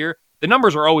guesses here. The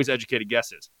numbers are always educated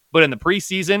guesses. But in the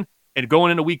preseason and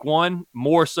going into week 1,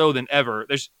 more so than ever,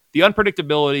 there's the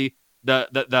unpredictability,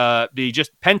 the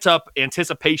just pent up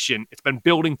anticipation. It's been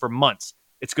building for months.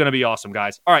 It's going to be awesome,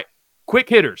 guys. All right, quick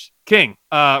hitters. King,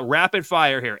 rapid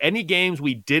fire here. Any games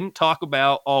we didn't talk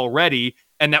about already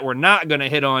and that we're not going to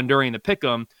hit on during the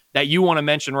pick'em that you want to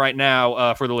mention right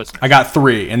now for the listeners? I got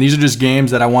 3, and these are just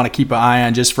games that I want to keep an eye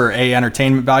on just for A,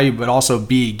 entertainment value, but also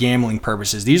B, gambling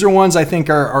purposes. These are ones I think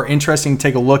are interesting to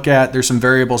take a look at. There's some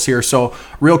variables here. So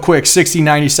real quick, 60,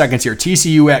 90 seconds here.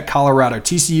 TCU at Colorado.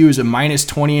 TCU is a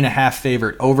 -20.5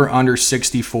 favorite, over under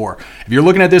 64. If you're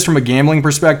looking at this from a gambling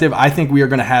perspective, I think we are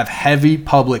going to have heavy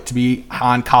public to be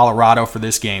on Colorado for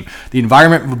this game. The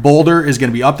environment of Boulder is going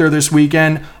to be up there this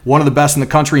weekend. One of the best in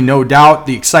the country, no doubt.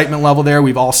 The excitement level there,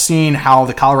 we've all seen how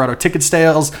the Colorado ticket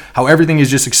sales, how everything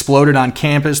has just exploded on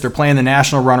campus. They're playing the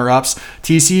national runner-ups.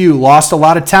 TCU lost a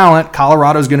lot of talent.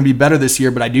 Colorado is going to be better this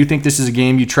year, but I do think this is a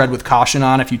game you tread with caution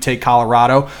on if you take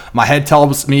Colorado. My head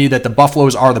tells me that the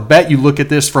Buffaloes are the bet. You look at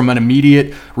this from an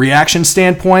immediate reaction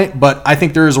standpoint, but I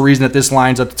think there is a reason that this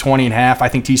line's up to 20.5. I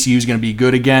think TCU is going to be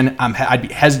good again. I'd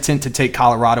be hesitant to take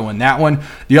Colorado in that one.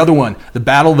 The other one, the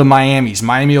battle of the Miamis.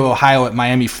 Miami of Ohio at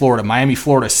Miami, Florida. Miami,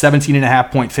 Florida,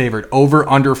 17.5 point favorite, over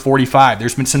under 45.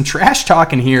 There's been some trash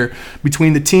talking here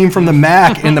between the team from the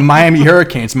MAC and the Miami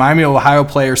Hurricanes. Miami of Ohio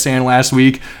player saying last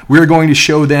week, we're going to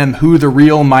show them who the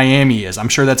real Miami is. I'm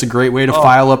sure that's a great way to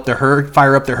fire up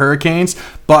the Hurricanes,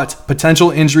 but potential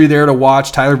injury there to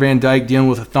watch. Tyler Van Dyke dealing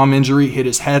with a thumb injury, hit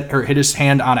his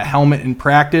hand on a helmet in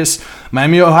practice.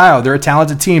 Miami, Ohio, they're a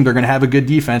talented team. They're going to have a good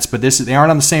defense, but they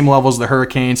aren't on the same level as the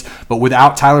Hurricanes. But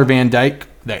without Tyler Van Dyke,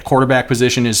 that quarterback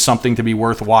position is something to be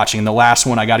worth watching. And the last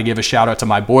one, I got to give a shout out to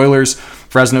my Boilers.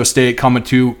 Fresno State coming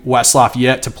to West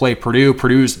Lafayette to play Purdue.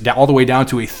 Purdue's all the way down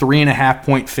to a 3.5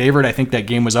 point favorite. I think that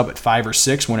game was up at 5 or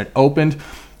 6 when it opened.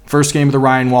 First game of the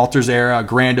Ryan Walters era,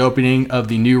 grand opening of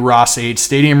the new Ross H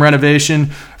Stadium renovation.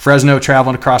 Fresno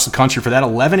traveling across the country for that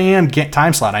 11 a.m.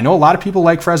 time slot. I know a lot of people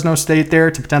like Fresno State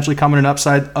there to potentially come in and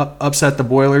upset the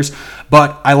Boilers,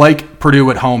 but I like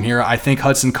Purdue at home here. I think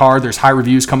Hudson Card, there's high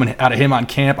reviews coming out of him on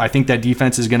camp. I think that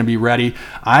defense is going to be ready.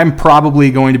 I'm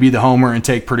probably going to be the homer and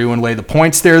take Purdue and lay the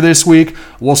points there this week.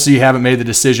 We'll see. Haven't made the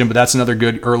decision, but that's another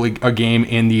good early game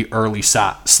in the early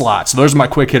slot. So those are my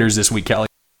quick hitters this week, Kelly.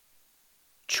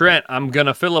 Trent, I'm going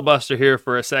to filibuster here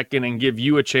for a second and give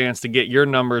you a chance to get your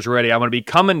numbers ready. I'm going to be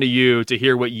coming to you to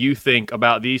hear what you think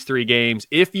about these three games.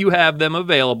 If you have them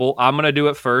available, I'm going to do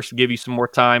it first, give you some more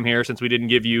time here since we didn't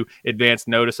give you advanced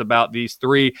notice about these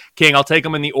three. King, I'll take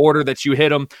them in the order that you hit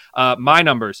them. My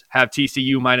numbers have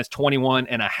TCU minus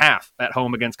 21.5 at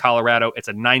home against Colorado. It's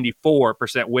a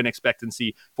 94% win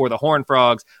expectancy for the Horned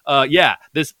Frogs.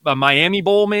 This Miami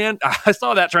Bowl, man, I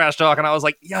saw that trash talk and I was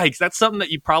like, yikes, that's something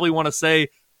that you probably want to say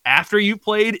after you've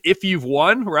played, if you've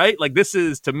won, right? Like this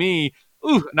is, to me,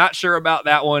 not sure about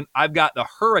that one. I've got the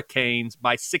Hurricanes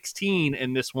by 16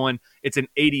 in this one. It's an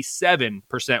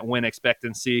 87% win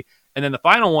expectancy. And then the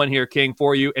final one here, King,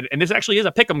 for you, and this actually is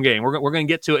a pick'em game. We're going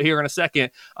to get to it here in a second,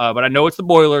 but I know it's the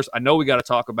Boilers. I know we got to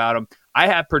talk about them. I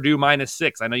have Purdue minus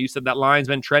 6. I know you said that line's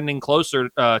been trending closer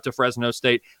to Fresno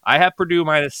State. I have Purdue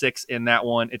minus 6 in that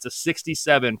one. It's a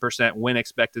 67% win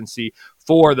expectancy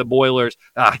for the Boilers.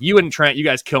 You and Trent, you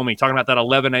guys kill me talking about that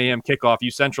 11 a.m. kickoff,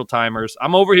 you Central Timers.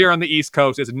 I'm over here on the East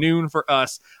Coast. It's noon for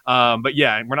us. But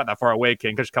yeah, we're not that far away,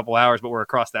 King, just a couple hours, but we're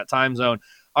across that time zone.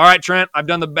 All right, Trent, I've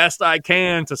done the best I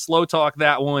can to slow talk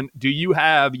that one. Do you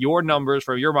have your numbers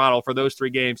for your model for those three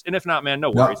games? And if not, man,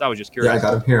 no worries. I was just curious. Yeah, I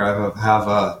got them here. I have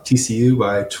TCU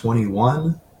by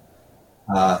 21.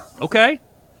 Okay.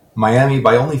 Miami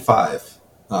by only 5.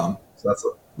 So that's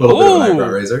a little bit of an eyebrow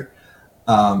raiser.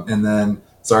 And then,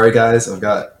 sorry, guys, I've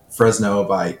got Fresno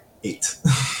by 8.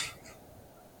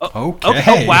 Okay.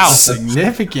 Oh, wow.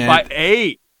 Significant. By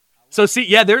 8. So, see,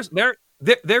 yeah, there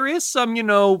is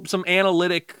some, some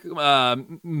analytic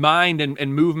mind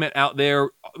and movement out there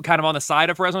kind of on the side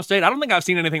of Fresno State. I don't think I've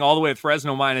seen anything all the way with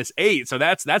Fresno minus 8. So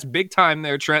that's big time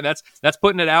there, Trent. That's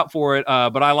putting it out for it,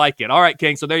 but I like it. All right,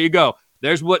 King, so there you go.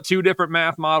 There's what two different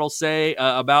math models say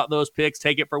about those picks.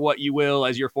 Take it for what you will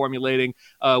as you're formulating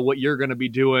what you're going to be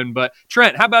doing. But,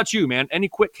 Trent, how about you, man? Any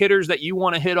quick hitters that you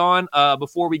want to hit on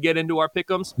before we get into our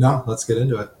pick'ems? No, let's get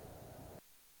into it.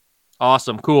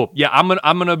 Awesome, cool. Yeah, I'm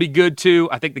gonna be good too.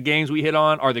 I think the games we hit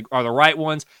on are the right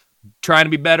ones. Trying to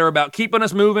be better about keeping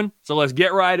us moving. So let's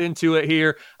get right into it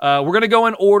here. We're gonna go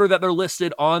in order that they're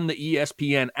listed on the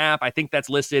ESPN app. I think that's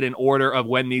listed in order of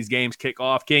when these games kick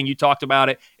off. King, you talked about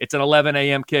it. It's an 11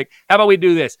 a.m. kick. How about we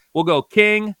do this? We'll go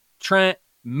King, Trent,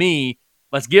 me.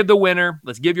 Let's give the winner.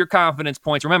 Let's give your confidence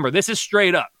points. Remember, this is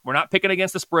straight up. We're not picking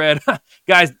against the spread.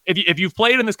 Guys, if you've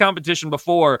played in this competition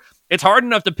before, it's hard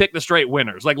enough to pick the straight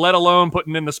winners, like let alone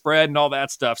putting in the spread and all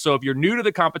that stuff. So if you're new to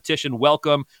the competition,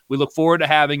 welcome. We look forward to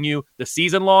having you. The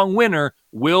season-long winner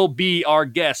will be our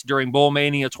guest during Bowl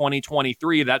Mania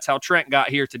 2023. That's how Trent got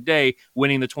here today,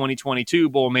 winning the 2022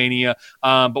 Bowl Mania.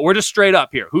 But we're just straight up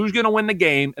here. Who's going to win the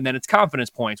game? And then it's confidence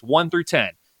points, 1 through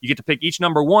 10. You get to pick each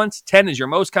number once. 10 is your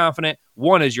most confident.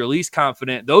 1 is your least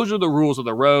confident. Those are the rules of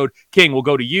the road. King, we'll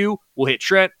go to you. We'll hit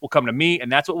Trent. We'll come to me.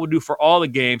 And that's what we'll do for all the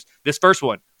games. This first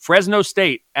one, Fresno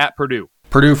State at Purdue.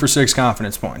 Purdue for 6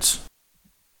 confidence points.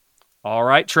 All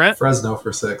right, Trent. Fresno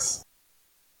for 6.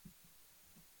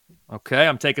 Okay,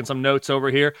 I'm taking some notes over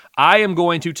here. I am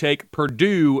going to take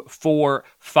Purdue for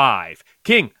 5.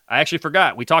 King, I actually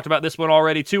forgot. We talked about this one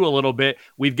already, too, a little bit.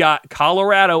 We've got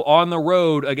Colorado on the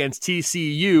road against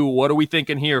TCU. What are we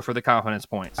thinking here for the confidence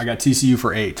points? I got TCU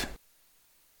for 8.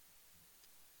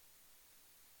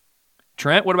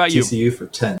 Trent, what about you? TCU for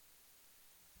 10.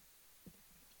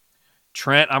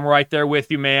 Trent, I'm right there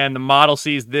with you, man. The model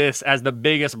sees this as the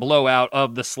biggest blowout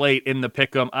of the slate in the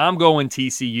pick'em. I'm going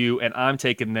TCU, and I'm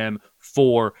taking them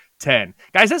for 10.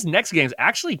 Guys, this next game is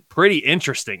actually pretty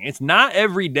interesting. It's not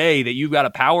every day that you've got a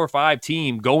Power 5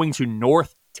 team going to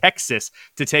North Texas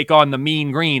to take on the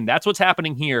Mean Green. That's what's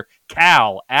happening here.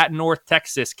 Cal at North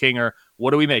Texas, Kinger.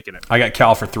 What are we making it? I got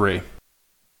Cal for 3.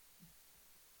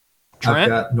 Trent? I've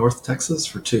got North Texas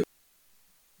for 2.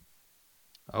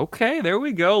 Okay, there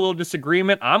we go. A little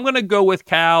disagreement. I'm going to go with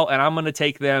Cal, and I'm going to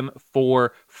take them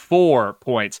for 4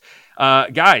 points.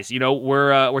 Guys,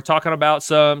 we're talking about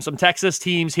some Texas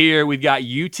teams here. We've got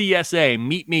UTSA,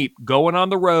 meep, going on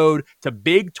the road to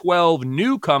Big 12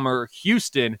 newcomer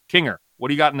Houston. Kinger, what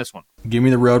do you got in this one? Give me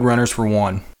the Roadrunners for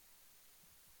 1.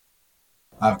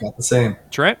 I've got the same.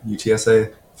 Trent?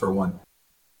 UTSA for 1.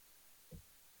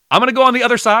 I'm going to go on the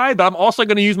other side, but I'm also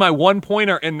going to use my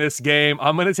 1-pointer in this game.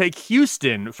 I'm going to take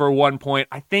Houston for 1 point.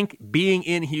 I think being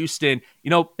in Houston,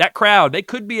 that crowd, they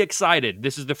could be excited.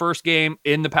 This is the first game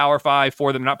in the Power 5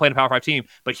 for them. Not playing a Power 5 team,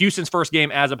 but Houston's first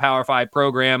game as a Power 5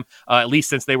 program, at least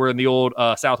since they were in the old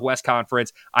Southwest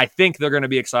Conference. I think they're going to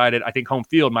be excited. I think home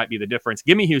field might be the difference.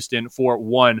 Give me Houston for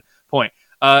 1 point.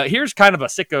 Here's kind of a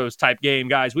sickos type game,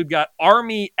 guys. We've got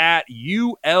Army at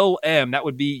ULM. That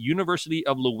would be University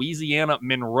of Louisiana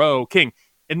Monroe. King,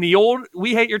 in the old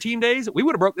We Hate Your Team days, we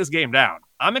would have broke this game down.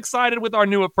 I'm excited with our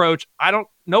new approach.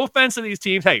 No offense to these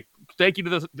teams. Hey, thank you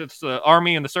to this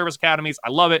Army and the service academies. I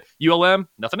love it. ULM,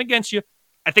 nothing against you.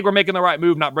 I think we're making the right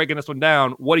move, not breaking this one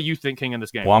down. What do you think, King, in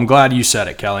this game? Well, I'm glad you said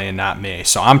it, Kelly, and not me.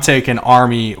 So I'm taking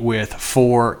Army with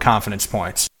 4 confidence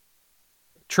points.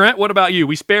 Trent, what about you?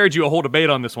 We spared you a whole debate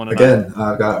on this one tonight. Again,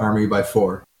 I've got Army by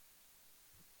 4.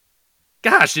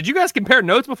 Gosh, did you guys compare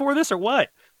notes before this or what?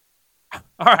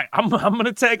 All right, I'm going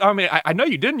to take Army. I know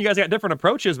you didn't. You guys got different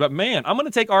approaches, but man, I'm going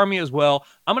to take Army as well.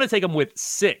 I'm going to take them with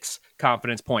 6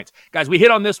 confidence points. Guys, we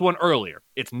hit on this one earlier.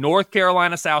 It's North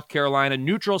Carolina, South Carolina,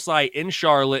 neutral site in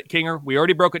Charlotte. Kinger, we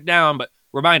already broke it down, but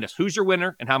remind us, who's your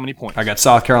winner and how many points? I got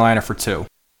South Carolina for 2.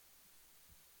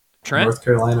 Trent? North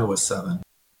Carolina was 7.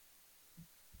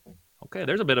 Okay,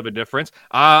 there's a bit of a difference.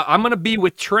 I'm going to be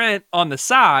with Trent on the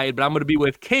side, but I'm going to be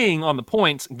with King on the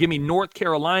points. Give me North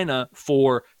Carolina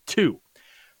for 2.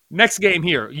 Next game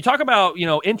here. You talk about,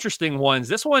 interesting ones.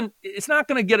 This one, it's not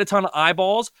going to get a ton of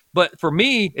eyeballs, but for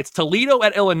me, it's Toledo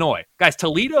at Illinois. Guys,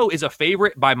 Toledo is a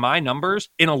favorite by my numbers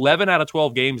in 11 out of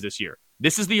 12 games this year.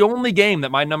 This is the only game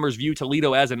that my numbers view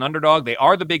Toledo as an underdog. They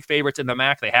are the big favorites in the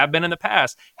MAC. They have been in the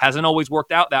past. Hasn't always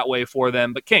worked out that way for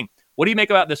them. But King, what do you make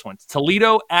about this one?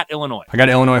 Toledo at Illinois. I got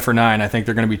Illinois for 9. I think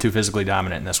they're going to be too physically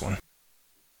dominant in this one.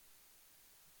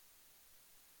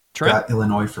 Trent? Got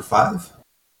Illinois for 5.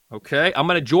 Okay, I'm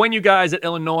going to join you guys at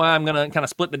Illinois. I'm going to kind of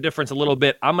split the difference a little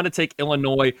bit. I'm going to take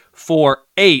Illinois for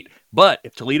 8. But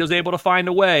if Toledo's able to find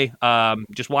a way,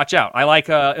 just watch out. I like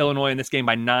Illinois in this game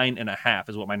by 9.5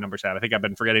 is what my numbers have. I think I've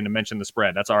been forgetting to mention the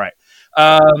spread. That's all right.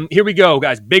 Here we go,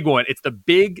 guys. Big one. It's the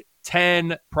Big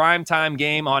Ten primetime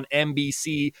game on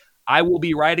NBC. I will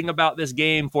be writing about this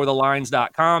game for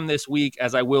thelines.com this week,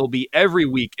 as I will be every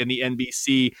week in the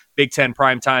NBC Big Ten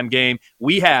primetime game.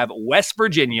 We have West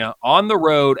Virginia on the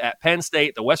road at Penn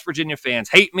State. The West Virginia fans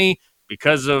hate me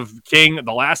because of King.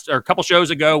 A couple shows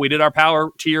ago, we did our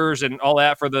power tiers and all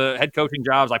that for the head coaching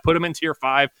jobs. I put them in tier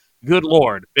 5. Good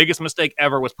Lord. Biggest mistake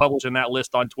ever was publishing that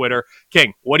list on Twitter.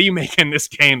 King, what do you make in this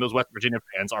game? Those West Virginia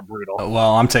fans are brutal.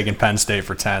 Well, I'm taking Penn State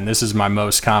for 10. This is my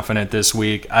most confident this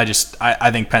week. I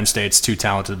think Penn State's too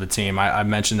talented of a team. I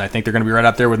mentioned I think they're going to be right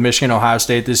up there with Michigan, Ohio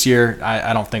State this year.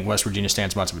 I don't think West Virginia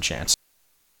stands much of a chance.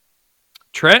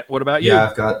 Trent, what about you? Yeah,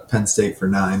 I've got Penn State for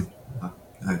 9.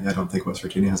 I don't think West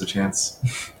Virginia has a chance.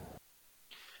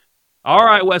 All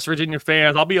right, West Virginia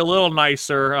fans, I'll be a little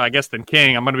nicer, I guess, than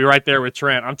King. I'm going to be right there with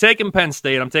Trent. I'm taking Penn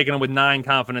State. I'm taking them with 9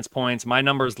 confidence points. My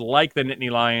numbers like the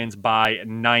Nittany Lions by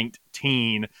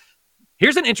 19.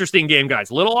 Here's an interesting game,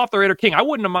 guys. Little off the radar. King, I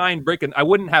wouldn't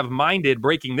have minded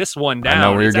breaking this one down. I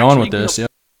know where you're going with this. Yep.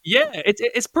 Yeah,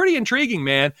 it's pretty intriguing,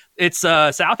 man. It's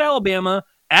South Alabama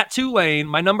at Tulane.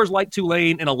 My numbers like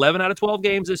Tulane in 11 out of 12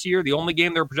 games this year. The only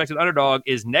game they're projected underdog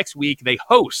is next week. They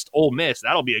host Ole Miss.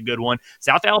 That'll be a good one.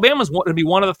 South Alabama's going to be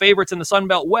one of the favorites in the Sun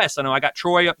Belt West. I know I got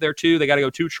Troy up there too. They got to go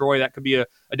to Troy. That could be a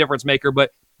difference maker.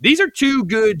 But these are 2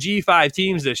 good G5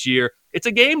 teams this year. It's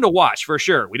a game to watch for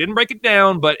sure. We didn't break it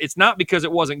down, but it's not because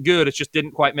it wasn't good. It just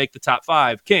didn't quite make the top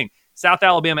 5. King, South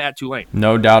Alabama at Tulane.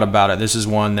 No doubt about it. This is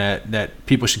one that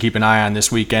people should keep an eye on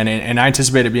this weekend, and I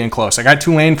anticipate it being close. I got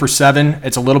Tulane for 7.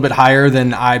 It's a little bit higher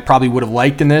than I probably would have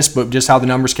liked in this, but just how the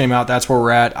numbers came out, that's where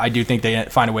we're at. I do think they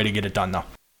find a way to get it done, though.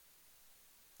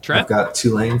 Trent? I've got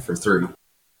Tulane for 3.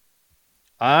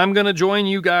 I'm going to join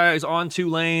you guys on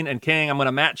Tulane, and King, I'm going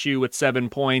to match you with 7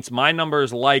 points. My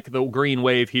numbers like the Green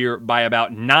Wave here by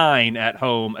about 9 at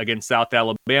home against South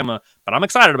Alabama, but I'm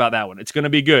excited about that one. It's going to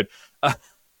be good.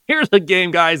 Here's a game,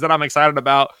 guys, that I'm excited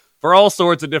about for all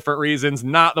sorts of different reasons,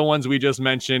 not the ones we just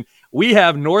mentioned. We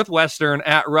have Northwestern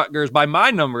at Rutgers. By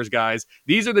my numbers, guys,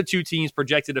 these are the 2 teams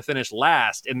projected to finish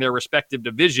last in their respective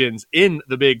divisions in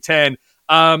the Big Ten.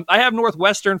 I have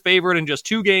Northwestern favored in just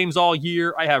 2 games all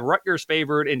year. I have Rutgers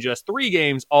favored in just 3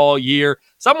 games all year.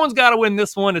 Someone's got to win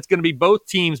this one. It's going to be both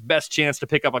teams' best chance to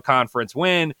pick up a conference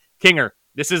win. Kinger,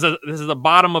 this is the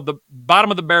bottom of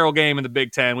the barrel game in the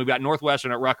Big Ten. We've got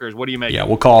Northwestern at Rutgers. What do you make? Yeah,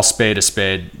 we'll call a spade a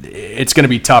spade. It's going to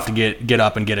be tough to get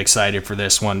up and get excited for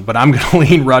this one, but I'm going to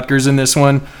lean Rutgers in this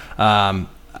one.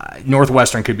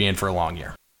 Northwestern could be in for a long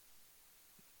year.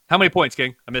 How many points,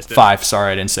 King? I missed it. 5.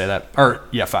 Sorry, I didn't say that.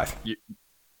 5.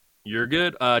 You're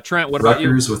good. Trent, what about you?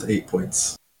 Rutgers with 8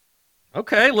 points.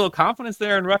 Okay, a little confidence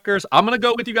there in Rutgers. I'm gonna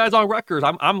go with you guys on Rutgers.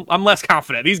 I'm less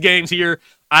confident. These games here,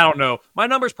 I don't know. My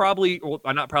numbers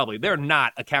they're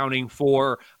not accounting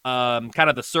for kind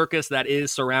of the circus that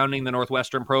is surrounding the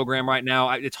Northwestern program right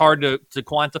now. It's hard to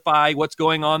quantify what's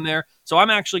going on there. So I'm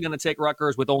actually going to take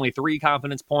Rutgers with only 3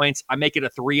 confidence points. I make it a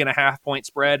 3.5 point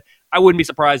spread. I wouldn't be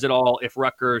surprised at all if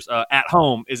Rutgers at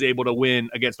home is able to win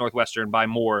against Northwestern by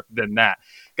more than that.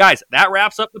 Guys, that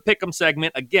wraps up the Pick'em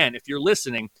segment. Again, if you're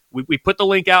listening, we put the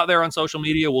link out there on social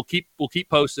media. We'll keep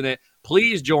posting it.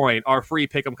 Please join our free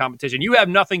Pick'em competition. You have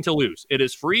nothing to lose. It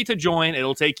is free to join.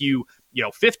 It'll take you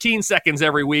 15 seconds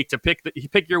every week to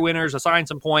pick your winners, assign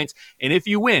some points, and if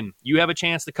you win, you have a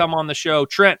chance to come on the show.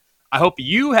 Trent, I hope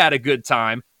you had a good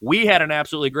time. We had an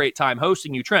absolutely great time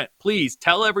hosting you. Trent, please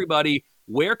tell everybody,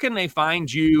 where can they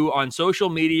find you on social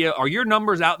media? Are your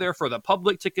numbers out there for the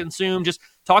public to consume? Just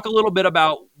talk a little bit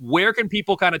about where can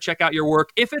people kind of check out your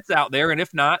work, if it's out there, and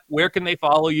if not, where can they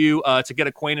follow you to get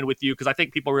acquainted with you? Because I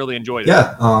think people really enjoyed it.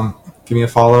 Yeah, give me a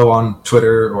follow on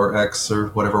Twitter or X or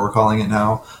whatever we're calling it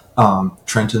now.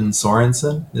 Trenton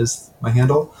Sorensen is my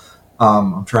handle.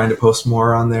 I'm trying to post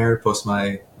more on there, post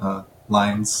my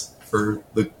lines for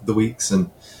the weeks,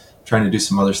 and trying to do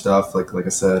some other stuff. Like I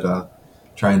said,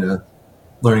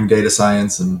 learning data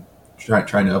science and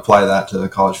trying to apply that to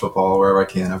college football wherever I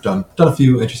can. I've done a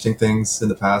few interesting things in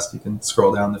the past. You can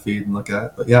scroll down the feed and look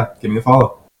at. But yeah, give me a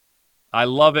follow. I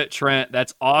love it, Trent.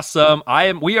 That's awesome.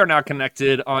 We are now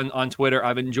connected on Twitter.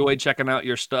 I've enjoyed checking out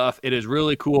your stuff. It is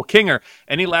really cool. Kinger,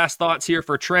 any last thoughts here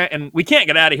for Trent? And we can't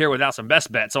get out of here without some best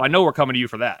bets, so I know we're coming to you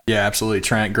for that. Yeah, absolutely,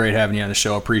 Trent. Great having you on the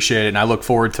show. Appreciate it. And I look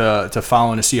forward to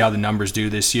following to see how the numbers do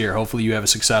this year. Hopefully you have a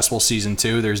successful season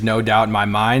 2. There's no doubt in my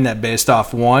mind that based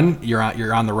off 1, you're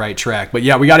on the right track. But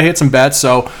yeah, we got to hit some bets,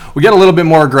 so we get a little bit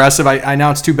more aggressive. I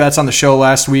announced 2 bets on the show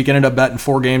last week. Ended up betting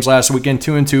 4 games last weekend,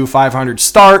 2-2, 500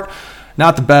 start.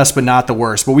 Not the best, but not the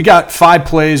worst. But we got 5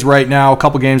 plays right now, a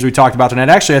couple games we talked about tonight.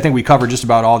 Actually, I think we covered just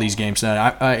about all these games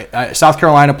tonight. South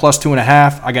Carolina plus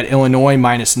 2.5. I got Illinois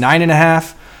minus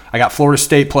 9.5. I got Florida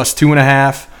State plus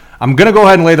 2.5. I'm going to go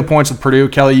ahead and lay the points with Purdue.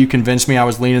 Kelly, you convinced me I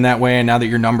was leaning that way, and now that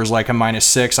your number's like a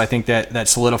 -6, I think that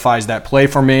solidifies that play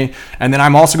for me. And then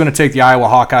I'm also going to take the Iowa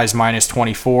Hawkeyes minus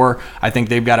 24. I think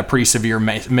they've got a pretty severe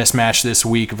mismatch this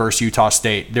week versus Utah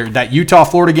State. That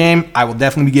Utah-Florida game, I will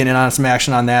definitely be getting in on some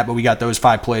action on that, but we got those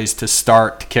 5 plays to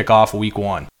start to kick off week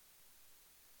 1.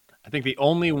 I think the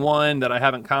only one that I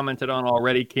haven't commented on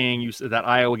already, King, you said that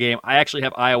Iowa game. I actually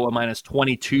have Iowa minus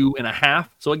 22.5.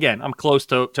 So again, I'm close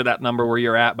to that number where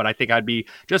you're at, but I think I'd be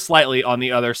just slightly on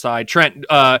the other side. Trent,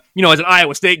 as an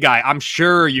Iowa State guy, I'm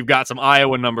sure you've got some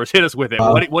Iowa numbers. Hit us with it.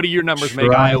 What do your numbers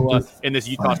make Iowa in this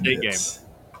Utah State game?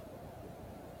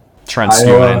 Trent's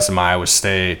skewing in some Iowa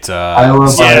State. Iowa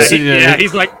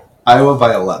he's like Iowa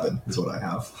by 11 is what I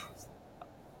have.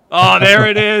 Oh, there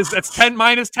it is. That's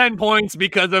minus 10 points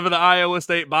because of the Iowa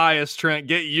State bias, Trent.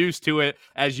 Get used to it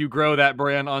as you grow that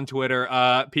brand on Twitter.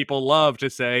 People love to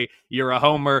say you're a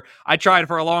homer. I tried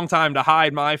for a long time to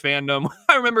hide my fandom.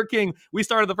 I remember, King, we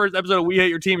started the first episode of We Hate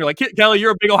Your Team. You're like, Kelly,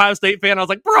 you're a big Ohio State fan. I was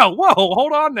like, bro, whoa,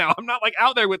 hold on now. I'm not like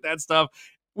out there with that stuff.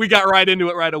 We got right into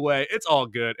it right away. It's all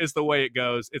good. It's the way it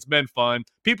goes. It's been fun.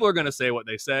 People are going to say what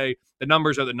they say. The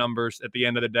numbers are the numbers. At the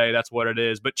end of the day, that's what it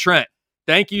is. But Trent,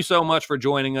 thank you so much for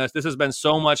joining us. This has been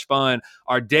so much fun.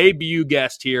 Our debut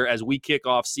guest here as we kick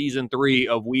off season 3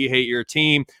 of We Hate Your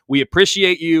Team. We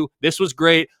appreciate you. This was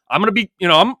great. I'm gonna be,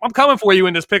 I'm coming for you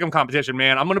in this pick'em competition,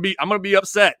 man. I'm gonna be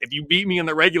upset if you beat me in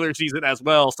the regular season as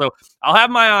well. So I'll have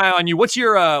my eye on you. What's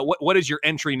your what is your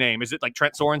entry name? Is it like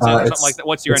Trent Sorensen or something like that?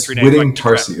 What's your entry name? Whitting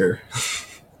Tarsier.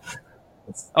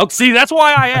 Oh, see, that's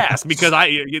why I asked, because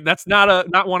that's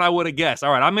not one I would have guessed.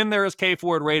 All right, I'm in there as K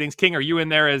Ford ratings. King, are you in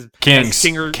there as Kings?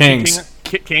 King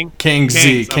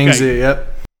Z.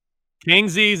 Yep. King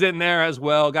Z's in there as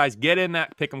well. Guys, get in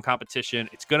that pick'em competition.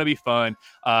 It's going to be fun.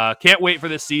 Can't wait for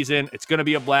this season. It's going to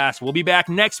be a blast. We'll be back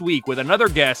next week with another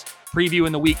guest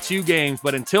previewing the week 2 games.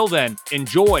 But until then,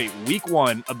 enjoy week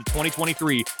 1 of the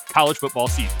 2023 college football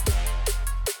season.